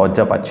একটু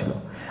লজ্জা পাচ্ছিল।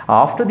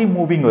 After the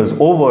moving was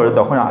over,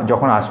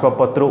 যখন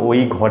আসবাবপত্র ওই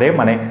ঘরে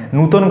মানে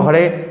নূতন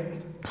ঘরে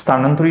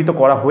স্থানান্তরিত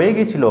করা হয়ে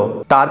গেছিল,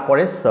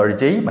 তারপরে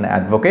সার্জেই মানে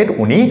অ্যাডভোকেট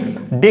উনি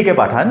ডেকে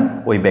পাঠান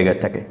ওই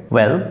বেগারটাকে।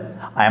 Well,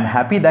 I am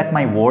happy that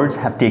my words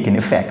have taken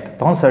effect.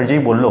 তখন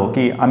সার্জেই বলল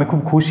কি আমি খুব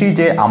খুশি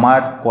যে আমার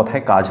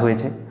কথায় কাজ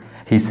হয়েছে।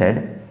 হি সেড,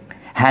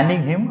 হ্যান্ডিং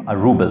হিম আ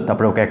রুবেল,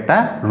 তারপরে ওকে একটা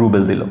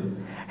রুবেল দিল।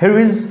 Here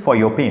is for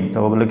your pen,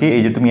 তারপর বললো কি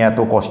এই যে তুমি এত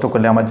কষ্ট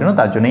করলে আমার জন্য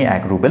তার জন্যই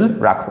 1 রুবেল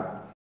রাখো।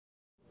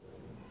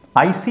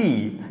 আই সি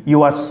ইউ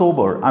আর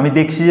সোবার, আমি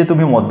দেখছি যে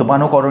তুমি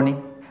মদ্যপানও করনি।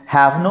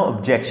 Have no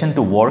objection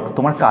to work,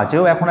 তোমার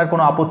কাজেও এখন আর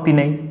কোনো আপত্তি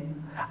নেই।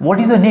 হোয়াট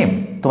ইজ ইউর নেম,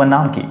 তোমার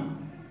নাম কি?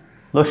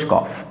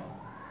 লুশকফ।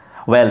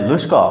 Well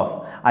লুশকফ,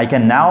 I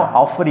can now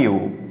offer you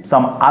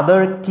some other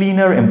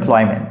cleaner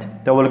employment.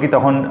 তো বলো কি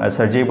তখন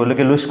সার্জেই বললো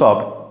কি লুশকফ,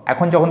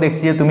 এখন যখন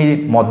দেখছি যে তুমি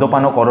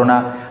মদ্যপানও করো না,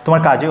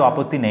 তোমার কাজেও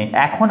আপত্তি নেই,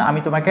 এখন আমি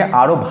তোমাকে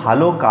আরও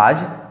ভালো কাজ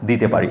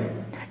দিতে পারি।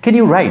 ক্যান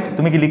ইউ রাইট,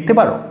 তুমি কি লিখতে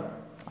পারো?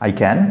 I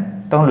can.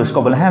 তখন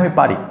লুশকফ বলে হ্যাঁ আমি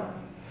পারি।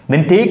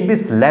 Then take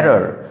this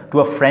letter to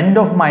a friend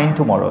of mind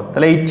tomorrow,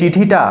 তাহলে এই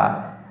চিঠিটা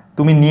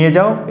তুমি নিয়ে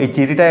যাও, এই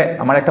চিঠিটায়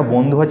আমার একটা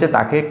বন্ধু হচ্ছে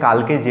তাকে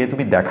কালকে যেয়ে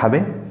তুমি দেখাবে।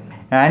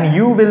 And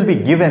you will be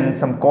given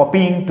some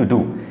কপিং to do,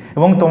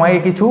 এবং তোমাকে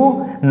কিছু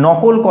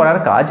নকল করার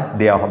কাজ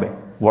দেওয়া হবে।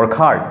 ওয়ার্ক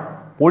হার্ড,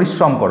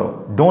 পরিশ্রম করো।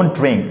 ডোন্ট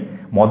ড্রিঙ্ক,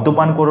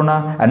 মদ্যপান করো না।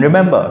 And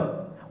remember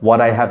what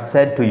I have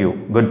said to you,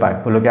 good bye.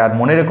 বললো কি আর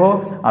মনে রেখো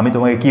আমি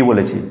তোমাকে কী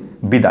বলেছি,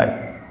 বিদায়।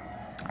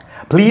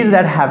 Please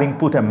that having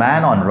put a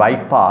man on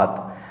right path,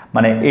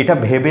 মানে এটা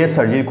ভেবে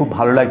সার্জির খুব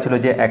ভালো লাগছিল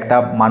যে একটা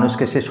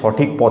মানুষকে সে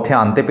সঠিক পথে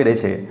আনতে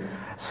পেরেছে।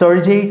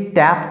 সার্জি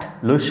tapped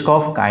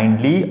লুশকফ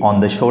kindly on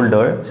the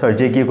shoulder,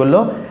 সার্জি কী করলো,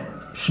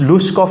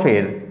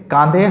 লুশকফের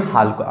কাঁধে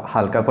হালকা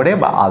হালকা করে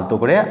বা আলতো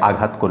করে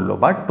আঘাত করলো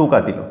বা টোকা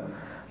দিল।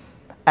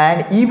 And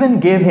even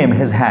gave him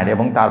his hand,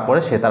 এবং তারপরে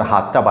সে তার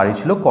হাতটা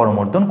বাড়িয়েছিল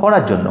করমর্দন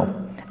করার জন্য।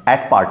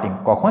 অ্যাট পার্টিং,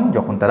 কখন,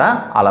 যখন তারা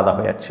আলাদা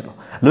হয়ে যাচ্ছিল।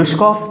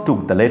 লুশকফ টুক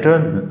দ্য লেটার,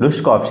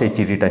 লুশকফ সেই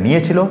চিঠিটা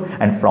নিয়েছিল।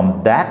 And from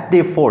that day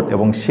fourth,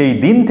 এবং সেই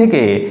দিন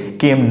থেকে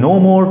কেম no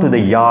more to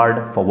the yard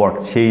for work,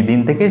 সেই দিন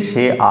থেকে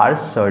সে আর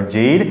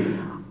সার্জির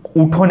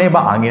উঠোনে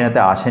বা আঙিনাতে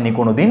আসেনি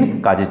কোনো দিন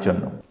কাজের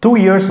জন্য। 2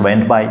 years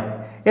went by,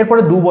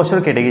 এরপরে 2 বছর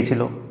কেটে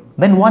গেছিল।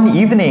 দেন ওয়ান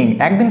ইভিনিং,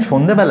 একদিন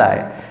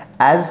সন্ধ্যেবেলায়,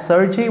 as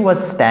সার্জি was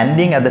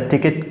standing at the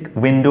ticket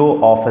window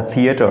of A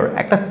theatre,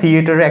 একটা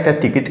থিয়েটারে একটা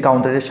টিকিট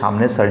কাউন্টারের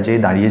সামনে সার্জি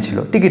দাঁড়িয়েছিল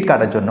টিকিট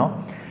কাটার জন্য।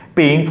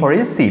 পেইং ফর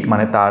হিজ সিট,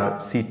 মানে তার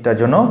সিটটার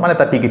জন্য, মানে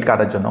তার টিকিট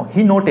কাটার জন্য।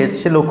 হি নোটিস,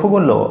 সে লক্ষ্য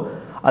করলো,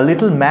 আ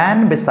লিটল ম্যান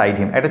বিসাইড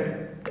হিম, একটা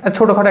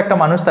ছোটোখাটো একটা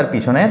মানুষ তার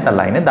পিছনে তার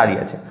লাইনে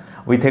দাঁড়িয়ে আছে।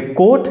 With a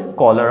coat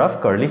collar of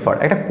curly fur,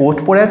 একটা কোট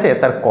পরে আছে,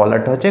 তার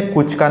কলারটা হচ্ছে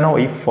কুচকানো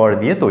ওই ফার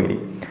দিয়ে তৈরি।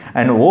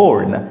 And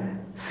worn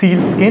seal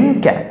skin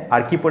cap,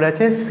 আর কি পরে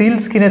আছে, সিল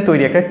স্কিনের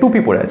তৈরি একটা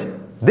টুপি পরে আছে।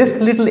 This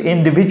little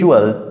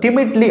individual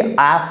timidly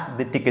asked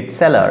the ticket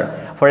seller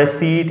for a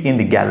seat in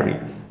the gallery.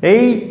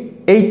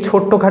 এই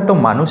ছোট্টখাটো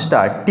মানুষটা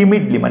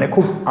টিমিডলি, মানে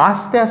খুব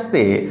আস্তে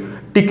আস্তে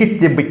টিকিট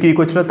যে বিক্রি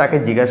করছিল তাকে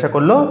জিজ্ঞাসা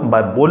করলো বা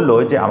বললো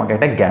যে আমাকে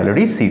একটা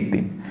গ্যালারি সিট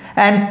দিন।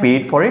 অ্যান্ড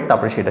পেড ফর ইট,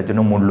 তারপরে সেটার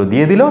জন্য মূল্য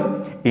দিয়ে দিল।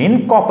 ইন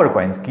কপার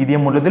কয়েন্স, কী দিয়ে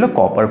মূল্য দিল,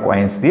 কপার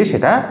কয়েন্স দিয়ে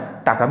সেটা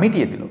টাকা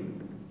মিটিয়ে দিল।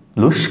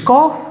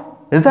 লুশকফ,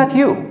 ইজ দ্যাট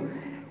ইউ?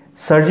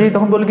 সার্জি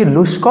তখন বলল কি,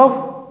 লুশকফ,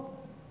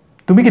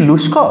 তুমি কি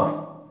লুশকফ?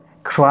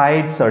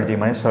 ক্রাইড সার্জি,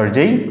 মানে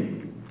সার্জি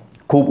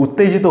খুব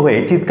উত্তেজিত হয়ে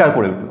চিৎকার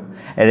করে উঠল।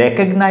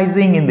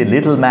 Recognising in the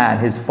little man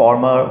his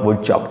former would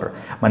chopper,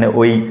 মানে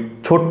ওই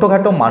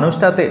ছোট্টখাটো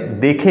মানুষটাতে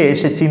দেখে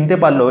সে চিনতে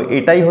পারলো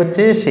এটাই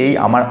হচ্ছে সেই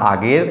আমার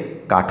আগের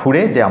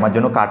কাঠুরে যে আমার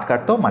জন্য কাঠ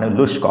কাটতো, মানে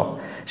লুশকফ।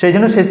 সেই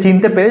জন্য সে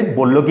চিনতে পেরে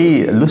বলল কি,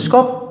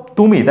 লুশকফ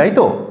তুমি, তাই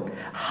তো?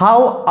 হাউ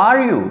আর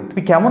ইউ,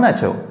 তুমি কেমন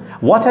আছো?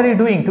 হোয়াট আর ইউ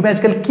ডুইং, তুমি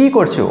আজকাল কী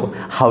করছো?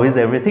 How is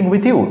everything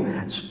with you,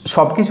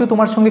 সব কিছু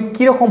তোমার সঙ্গে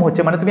কীরকম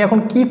হচ্ছে, মানে তুমি এখন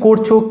কী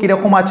করছো,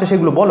 কীরকম আছো,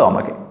 সেগুলো বলো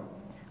আমাকে।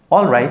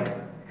 অল রাইট,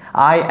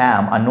 আই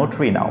অ্যাম আ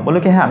নোটরি নাও, বলো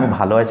কি হ্যাঁ আমি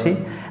ভালো আছি।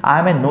 আই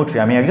অ্যাম এ নোটরি,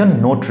 আমি একজন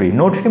নোটরি।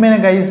 নোটরি মানে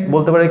গাইজ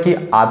বলতে পারে কি,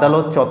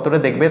 আদালত চত্বরে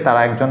দেখবে তারা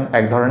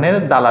এক ধরনের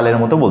দালালের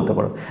মতো বলতে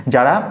পারো,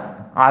 যারা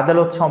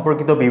আদালত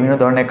সম্পর্কিত বিভিন্ন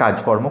ধরনের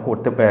কাজকর্ম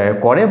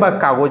করে বা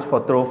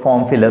কাগজপত্র,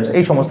 ফর্ম ফিল আপস,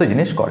 এই সমস্ত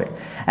জিনিস করে।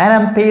 And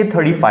um pay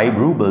 35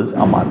 রুবেলস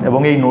a month,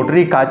 এবং এই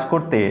নোটারি কাজ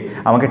করতে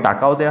আমাকে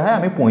টাকাও দেওয়া হয়,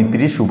 আমি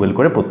 35 রুবেল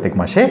করে প্রত্যেক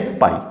মাসে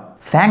পাই।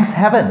 থ্যাঙ্কস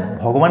হ্যাভেন,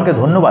 ভগবানকে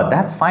ধন্যবাদ।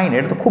 দ্যাটস ফাইন,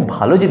 এটা তো খুব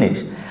ভালো জিনিস।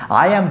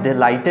 I am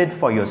delighted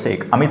for your সেক,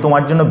 আমি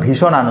তোমার জন্য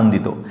ভীষণ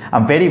আনন্দিত। I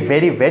am very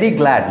very very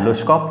glad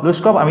লুশকফ,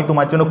 লুশকফ আমি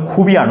তোমার জন্য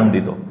খুবই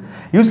আনন্দিত।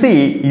 You C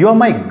you R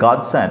my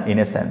Godson in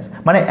a sense,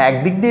 মানে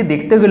একদিক দিয়ে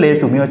দেখতে গেলে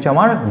তুমি হচ্ছে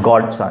আমার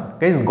গডসন।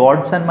 গাইজ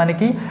গডসন মানে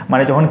কি,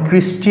 মানে যখন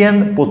ক্রিশ্চিয়ান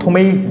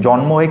প্রথমেই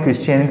জন্ম হয়,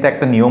 ক্রিশ্চিয়ানিতে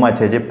একটা নিয়ম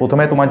আছে যে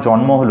প্রথমে তোমার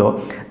জন্ম হলো,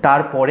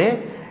 তারপরে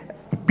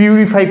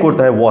পিউরিফাই করতে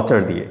হয়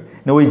ওয়াটার দিয়ে,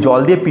 ওই জল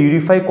দিয়ে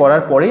পিউরিফাই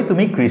করার পরেই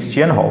তুমি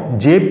ক্রিশ্চিয়ান হও।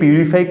 যে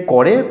পিউরিফাই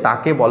করে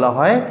তাকে বলা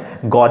হয়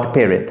গড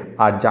পেরেন্ট,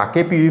 আর যাকে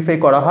পিউরিফাই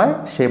করা হয়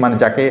সে, মানে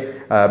যাকে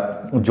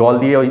জল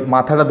দিয়ে ওই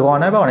মাথাটা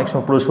ধোয়ানো হয় বা অনেক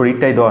সময় পুরো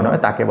শরীরটাই ধোয়ানো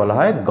হয়, তাকে বলা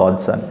হয়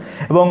গডসন।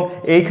 এবং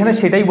এইখানে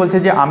সেটাই বলছে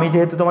যে আমি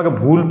যেহেতু তোমাকে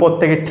ভুল পথ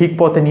থেকে ঠিক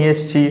পথে নিয়ে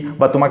এসেছি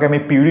বা তোমাকে আমি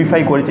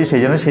পিউরিফাই করেছি,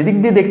 সেই জন্য সেদিক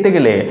দিয়ে দেখতে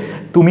গেলে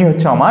তুমি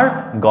হচ্ছে আমার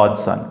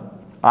Godson.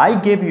 I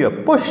gave U A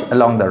push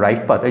along the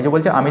right path, এই যে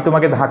বলছে আমি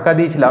তোমাকে ধাক্কা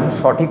দিয়েছিলাম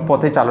সঠিক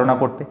পথে চালনা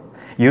করতে।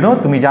 ইউ নো,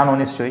 তুমি জানো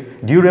নিশ্চয়ই।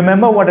 Do you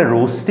remember what a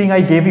roasting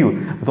I gave you,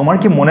 তোমার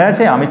কি মনে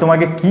আছে আমি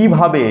তোমাকে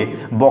কীভাবে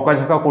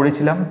বকাঝকা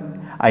করেছিলাম?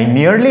 I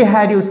nearly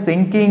had you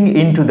sinking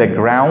in to the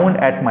ground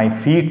at my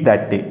feet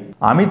that day,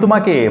 আমি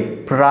তোমাকে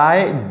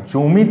প্রায়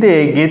জমিতে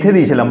গেঁথে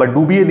দিয়েছিলাম বা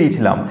ডুবিয়ে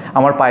দিয়েছিলাম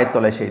আমার পায়ের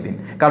তলায় সেই দিন।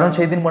 কারণ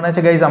সেই দিন মনে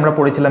আছে গাইজ, আমরা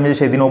পড়েছিলাম যে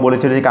সেদিন ও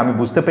বলেছিল যে আমি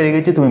বুঝতে পেরে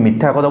গেছি তুমি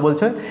মিথ্যা কথা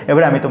বলছো,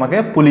 এবারে আমি তোমাকে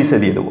পুলিশে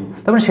দিয়ে দেবো।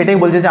 তারপরে সেটাই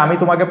বলছে যে আমি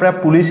তোমাকে প্রায়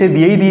পুলিশে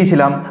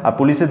দিয়েছিলাম, আর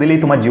পুলিশে দিলেই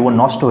তোমার জীবন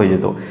নষ্ট হয়ে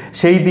যেত।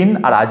 সেই দিন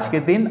আর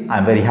আজকের দিন I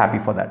am very happy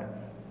for that.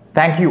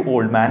 Thank you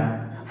old man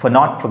for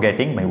not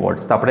forgetting মাই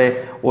ওয়ার্ডস। তারপরে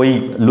ওই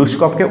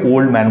লুশকফকে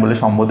ওল্ড ম্যান বলে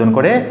সম্বোধন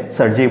করে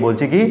সার্জি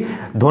বলছে কি,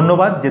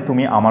 ধন্যবাদ যে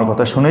তুমি আমার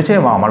কথা শুনেছো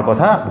এবং আমার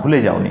কথা ভুলে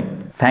যাওনি।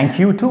 থ্যাংক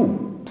ইউ টু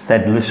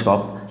সেড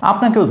লুশকফ,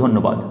 আপনাকেও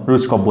ধন্যবাদ,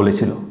 লুশকফ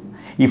বলেছিল।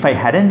 If I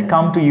hadn't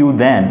come to you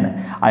then,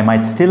 I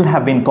might still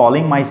have been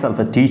calling myself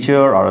a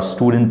teacher or a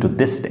student to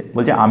this day.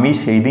 বলছে আমি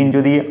সেই দিন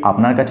যদি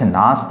আপনার কাছে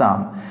না আসতাম,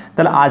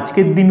 তাহলে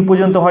আজকের দিন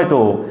পর্যন্ত হয়তো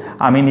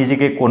আমি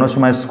নিজেকে কোনো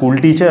সময় স্কুল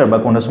টিচার বা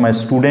কোনো সময়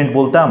স্টুডেন্ট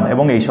বলতাম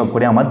এবং এইসব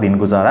করে আমার দিন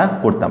গুজারা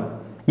করতাম।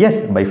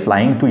 Yes, by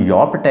flying to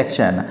your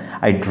protection,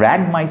 I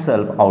dragged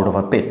myself out of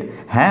a pit.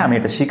 হ্যাঁ, আমি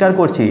এটা স্বীকার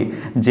করছি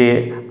যে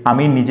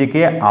আমি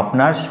নিজেকে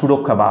আপনার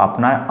সুরক্ষা বা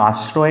আপনার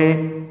আশ্রয়ে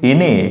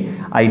এনে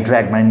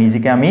মানে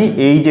নিজেকে আমি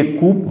এই যে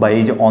কূপ বা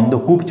এই যে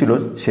অন্ধকূপ ছিল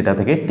সেটা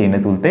থেকে টেনে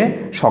তুলতে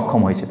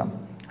সক্ষম হয়েছিলাম।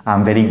 I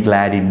am very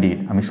glad indeed,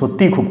 আমি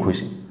সত্যিই খুব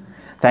খুশি।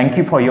 Thank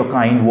you for your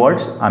kind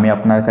ওয়ার্ডস, আমি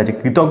আপনার কাছে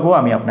কৃতজ্ঞ,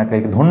 আমি আপনাকে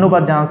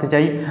ধন্যবাদ জানাতে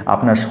চাই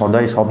আপনার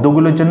সদয়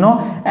শব্দগুলোর জন্য,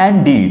 অ্যান্ড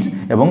ডিডস,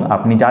 এবং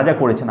আপনি যা যা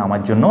করেছেন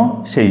আমার জন্য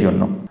সেই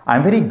জন্য। I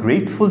am very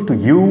grateful to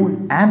you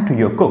and to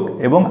your cook,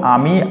 এবং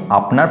আমি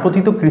আপনার প্রতি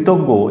তো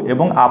কৃতজ্ঞ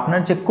এবং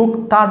আপনার যে কুক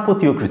তার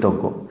প্রতিও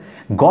কৃতজ্ঞ।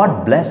 God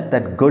bless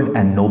that good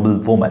and Nobel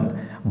woman,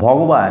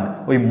 ভগবান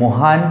ওই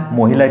মহান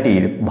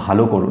মহিলাটির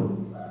ভালো করুন।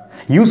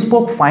 ইউ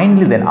স্পোক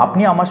ফাইনলি দেন,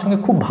 আপনি আমার সঙ্গে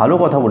খুব ভালো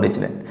কথা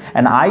বলেছিলেন।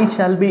 And I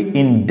shall be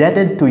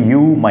indebted to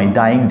you my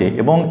dyeing day,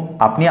 এবং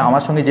আপনি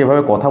আমার সঙ্গে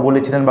যেভাবে কথা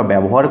বলেছিলেন বা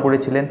ব্যবহার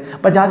করেছিলেন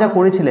বা যা যা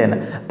করেছিলেন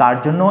তার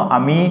জন্য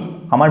আমি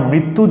আমার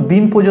মৃত্যুর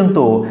দিন পর্যন্ত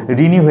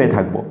ঋণী হয়ে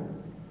থাকব।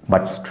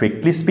 বাট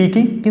স্ট্রিক্টলি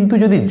স্পিকিং, কিন্তু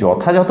যদি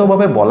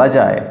যথাযথভাবে বলা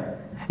যায়,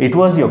 ইট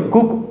was your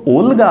cook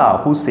Olga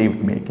who saved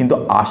me, কিন্তু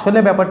আসলে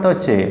ব্যাপারটা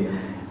হচ্ছে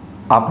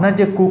আপনার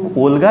যে কুক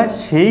ওলগা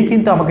সেই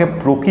কিন্তু আমাকে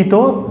প্রকৃত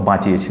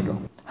বাঁচিয়েছিল।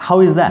 হাউ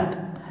ইজ দ্যাট,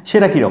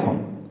 সেটা কীরকম?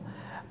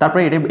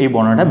 তারপরে এটা এই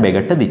বর্ণনাটা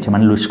বেগারটা দিচ্ছে,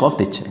 মানে লুস্কভ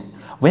দিচ্ছে।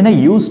 When I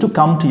use to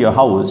come to your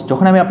house,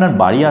 যখন আমি আপনার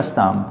বাড়ি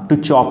আসতাম টু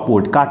চপ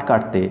উড,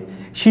 কাটতে,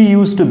 শি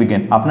ইউজ টু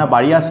বিগিন, আপনার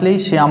বাড়ি আসলেই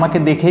সে আমাকে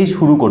দেখেই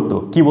শুরু করতো,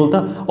 কি বলতো?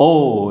 ও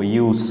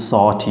ইউ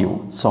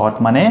সট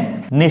মানে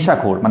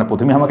নেশাখোর, মানে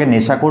প্রথমে আমাকে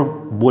নেশাখোর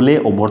বলে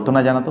অভ্যর্থনা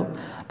জানাতো,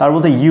 তারপর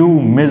বলতো ইউ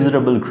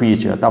মিজারেবল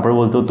ক্রিয়েচার, তারপরে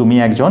বলতো তুমি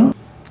একজন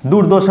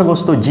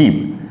দুর্দশাগ্রস্ত জীব,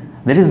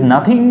 there is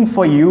nothing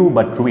for you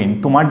but ruin,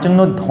 তোমার জন্য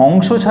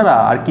ধ্বংস ছাড়া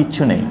আর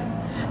কিচ্ছু নেই।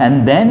 And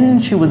then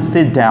she will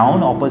sit down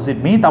opposite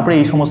me, তারপরে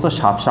এই সমস্ত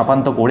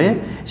সাপান্ত করে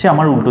সে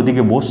আমার উল্টো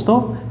দিকে বসতো,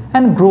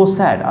 অ্যান্ড গ্রো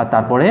স্যাড, আর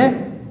তারপরে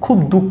খুব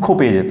দুঃখ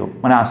পেয়ে যেত,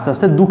 মানে আস্তে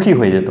আস্তে দুঃখী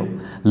হয়ে যেত।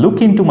 Look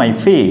in to my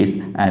face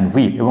and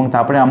weep, এবং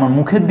তারপরে আমার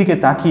মুখের দিকে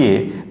তাকিয়ে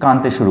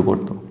কাঁদতে শুরু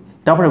করতো।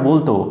 তারপরে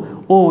বলতো,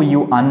 ও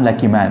ইউ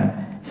আনলাকি ম্যান,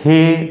 হে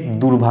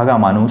দুর্ভাগা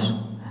মানুষ,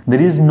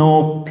 there is no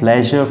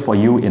pleasure for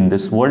you in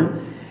this world,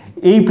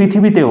 এই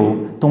পৃথিবীতেও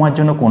তোমার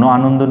জন্য কোনো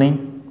আনন্দ নেই।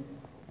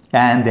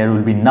 And there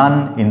will be naan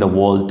in the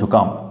world to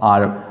come,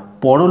 আর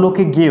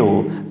পরলোকে গিয়েও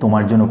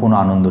তোমার জন্য কোনো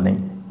আনন্দ নেই।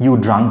 ইউ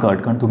ড্রাঙ্কার্ড,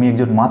 কারণ তুমি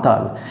একজন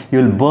মাতাল। You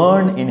will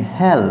burn in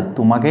hell,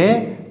 তোমাকে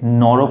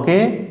নরকে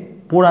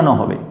পোড়ানো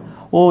হবে।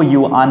 ও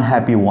ইউ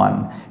আনহ্যাপি ওয়ান,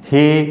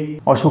 হে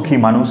অসুখী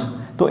মানুষ।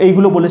 তো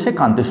এইগুলো বলে সে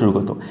কাঁদতে শুরু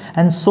করতো।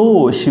 And so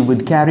she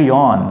weed carry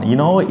on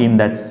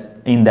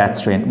in that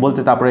strain, বলতে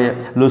তারপরে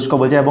লুস্কো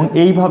বলছে, এবং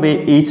এইভাবে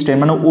এই স্ট্রেন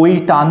মানে ওই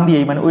টান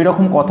দিয়েই, মানে ওই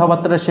রকম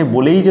কথাবার্তা সে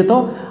বলেই যেত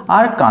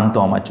আর কাঁদতো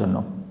আমার জন্য।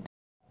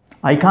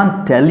 I can't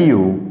tell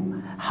you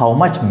how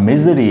much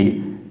misery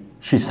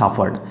she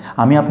suffered,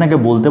 আমি আপনাকে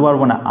বলতে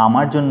পারবো না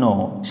আমার জন্য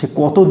সে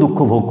কত দুঃখ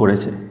ভোগ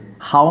করেছে।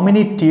 How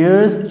many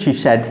tears she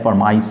shed for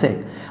my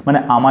sake, মানে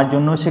আমার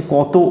জন্য সে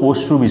কত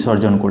অশ্রু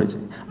বিসর্জন করেছে।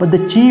 But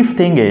the chief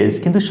thing is,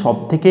 কিন্তু সব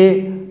থেকে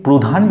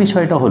প্রধান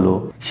বিষয়টা হলো,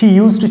 she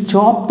used to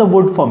chop the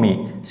wood for me,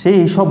 সে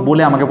এইসব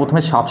বলে আমাকে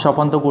প্রথমে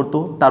সাপান্ত করতো,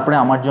 তারপরে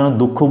আমার জন্য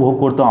দুঃখ ভোগ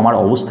করতো, আমার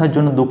অবস্থার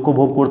জন্য দুঃখ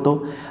ভোগ করতো,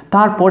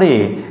 তারপরে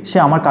সে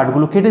আমার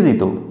কাঠগুলো কেটে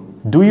দিত।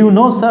 Do you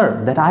know, sir,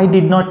 that I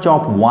did not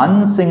chop one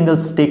single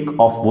stick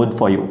of wood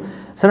for you?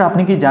 Sir,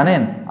 আপনি কি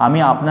জানেন আমি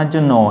আপনার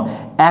জন্য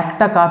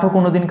একটা কাঠও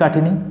কোনোদিন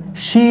কাটিনি?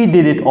 She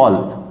did it all,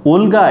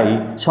 ওলগাই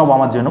সব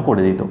আমার জন্য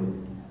করে দিত।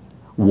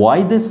 Why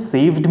this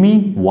saved me,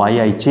 why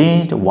I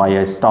changed, why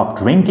I stopped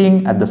drinking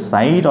at the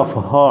sight of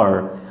her,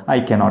 I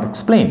cannot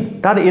explain.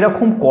 তার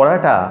এরকম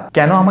করাটা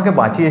কেন আমাকে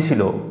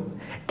বাঁচিয়েছিল,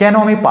 কেন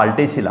আমি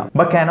পাল্টেছিলাম,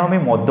 বা কেন আমি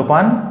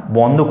মদ্যপান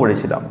বন্ধ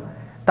করেছিলাম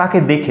তাকে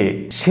দেখে,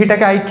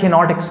 সেটাকে আই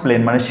ক্যানট এক্সপ্লেন,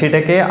 মানে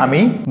সেটাকে আমি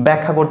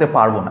ব্যাখ্যা করতে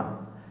পারবো না।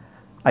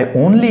 আই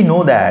অনলি নো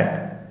দ্যাট,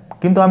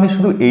 কিন্তু আমি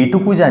শুধু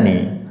এইটুকু জানি,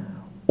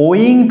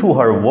 owing to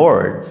her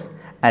words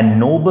and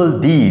Nobel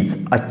deeds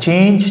a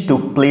change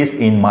took place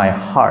in my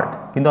heart,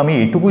 কিন্তু আমি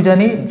এইটুকু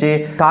জানি যে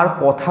তার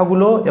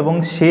কথাগুলো এবং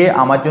সে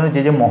আমার জন্য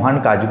যে যে মহান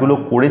কাজগুলো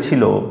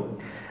করেছিল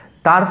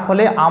তার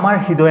ফলে আমার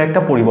হৃদয়ে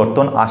একটা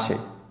পরিবর্তন আসে,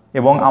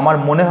 এবং আমার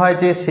মনে হয়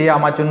যে সে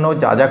আমার জন্য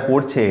যা যা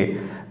করছে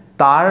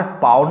তার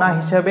পাওনা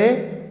হিসাবে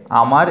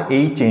আমার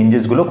এই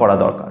চেঞ্জেসগুলো করা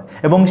দরকার,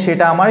 এবং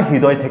সেটা আমার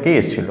হৃদয় থেকেই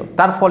এসেছিল,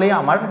 তার ফলে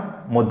আমার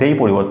মধ্যে এই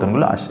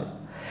পরিবর্তনগুলো আসে।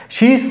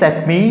 শি সেট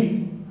মি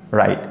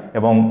রাইট,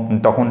 এবং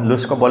তখন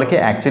লুস্কো বলে কি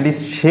অ্যাকচুয়ালি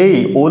সেই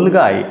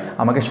ওলগাই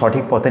আমাকে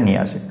সঠিক পথে নিয়ে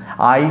আসে।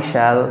 I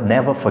shall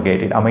never forget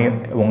it,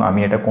 আমি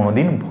এটা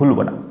কোনোদিন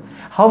ভুলবো না।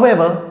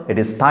 However it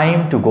is time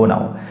to go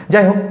নাও,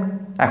 যাই হোক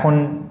এখন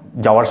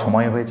যাওয়ার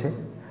সময় হয়েছে।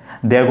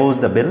 দেয়ার গোজ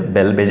দ্য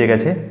বেল বেজে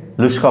গেছে।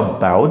 লুস্কভ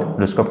বাউড,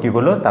 লুস্কভ কী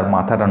করলো, তার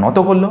মাথাটা নত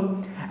করলো,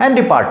 and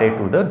departed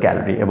to the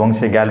gallery, এবং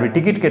সে গ্যালারি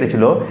টিকিট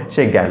কেটেছিল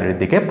সেই গ্যালারির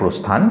দিকে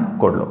প্রস্থান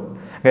করলো।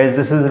 Guys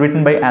this is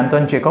written by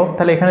Anton Chekhov.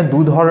 তাহলে এখানে দু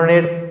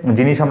ধরনের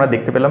জিনিস আমরা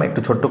দেখতে পেলাম, একটু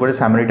ছোট্ট করে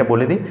স্যামারিটা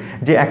বলে দিই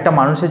যে একটা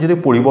মানুষের যদি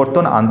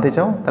পরিবর্তন আনতে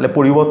চাও তাহলে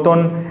পরিবর্তন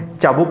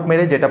চাবুক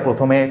মেরে, যেটা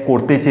প্রথমে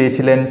করতে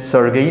চেয়েছিলেন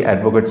সার্গেই,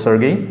 অ্যাডভোকেট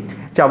সার্গেই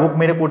চাবুক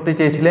মেরে করতে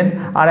চেয়েছিলেন,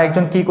 আর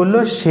একজন কী করলো,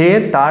 সে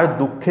তার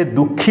দুঃখে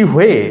দুঃখী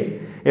হয়ে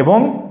এবং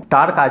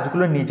তার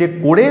কাজগুলো নিজে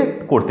করে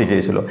করতে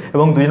চেয়েছিল,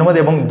 এবং দুজনের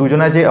মধ্যে এবং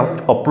দুজনের যে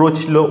অ্যাপ্রোচ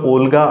ছিল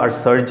ওলগা আর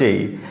সার্জেই,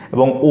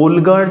 এবং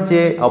ওলগার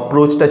যে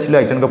অ্যাপ্রোচটা ছিল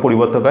একজনকে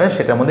পরিবর্তন করে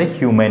সেটার মধ্যে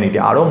হিউম্যানিটি,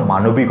 আরও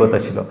মানবিকতা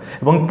ছিল,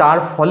 এবং তার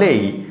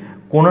ফলেই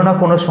কোনো না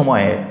কোনো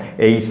সময়ে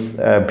এই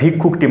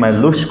ভিক্ষুকটি মানে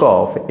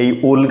লুশকভ এই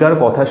ওলগার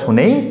কথা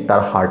শুনেই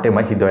তার হার্টে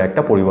বা হৃদয়ে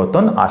একটা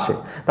পরিবর্তন আসে।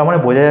 তার মানে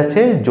বোঝা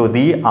যাচ্ছে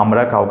যদি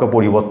আমরা কাউকে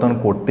পরিবর্তন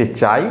করতে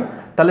চাই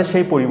তাহলে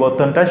সেই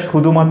পরিবর্তনটা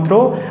শুধুমাত্র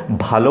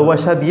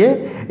ভালোবাসা দিয়ে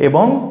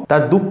এবং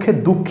তার দুঃখে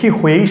দুঃখী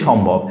হয়েই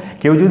সম্ভব।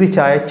 কেউ যদি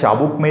চায়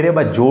চাবুক মেরে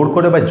বা জোর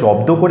করে বা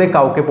জব্দ করে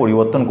কাউকে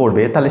পরিবর্তন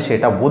করবে তাহলে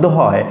সেটা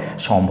বোধহয়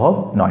সম্ভব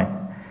নয়।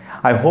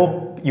 I hope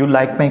you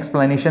like my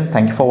explanation.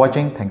 Thank you for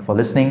watching. Thank you for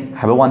listening.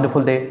 Have a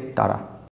wonderful day. Tara.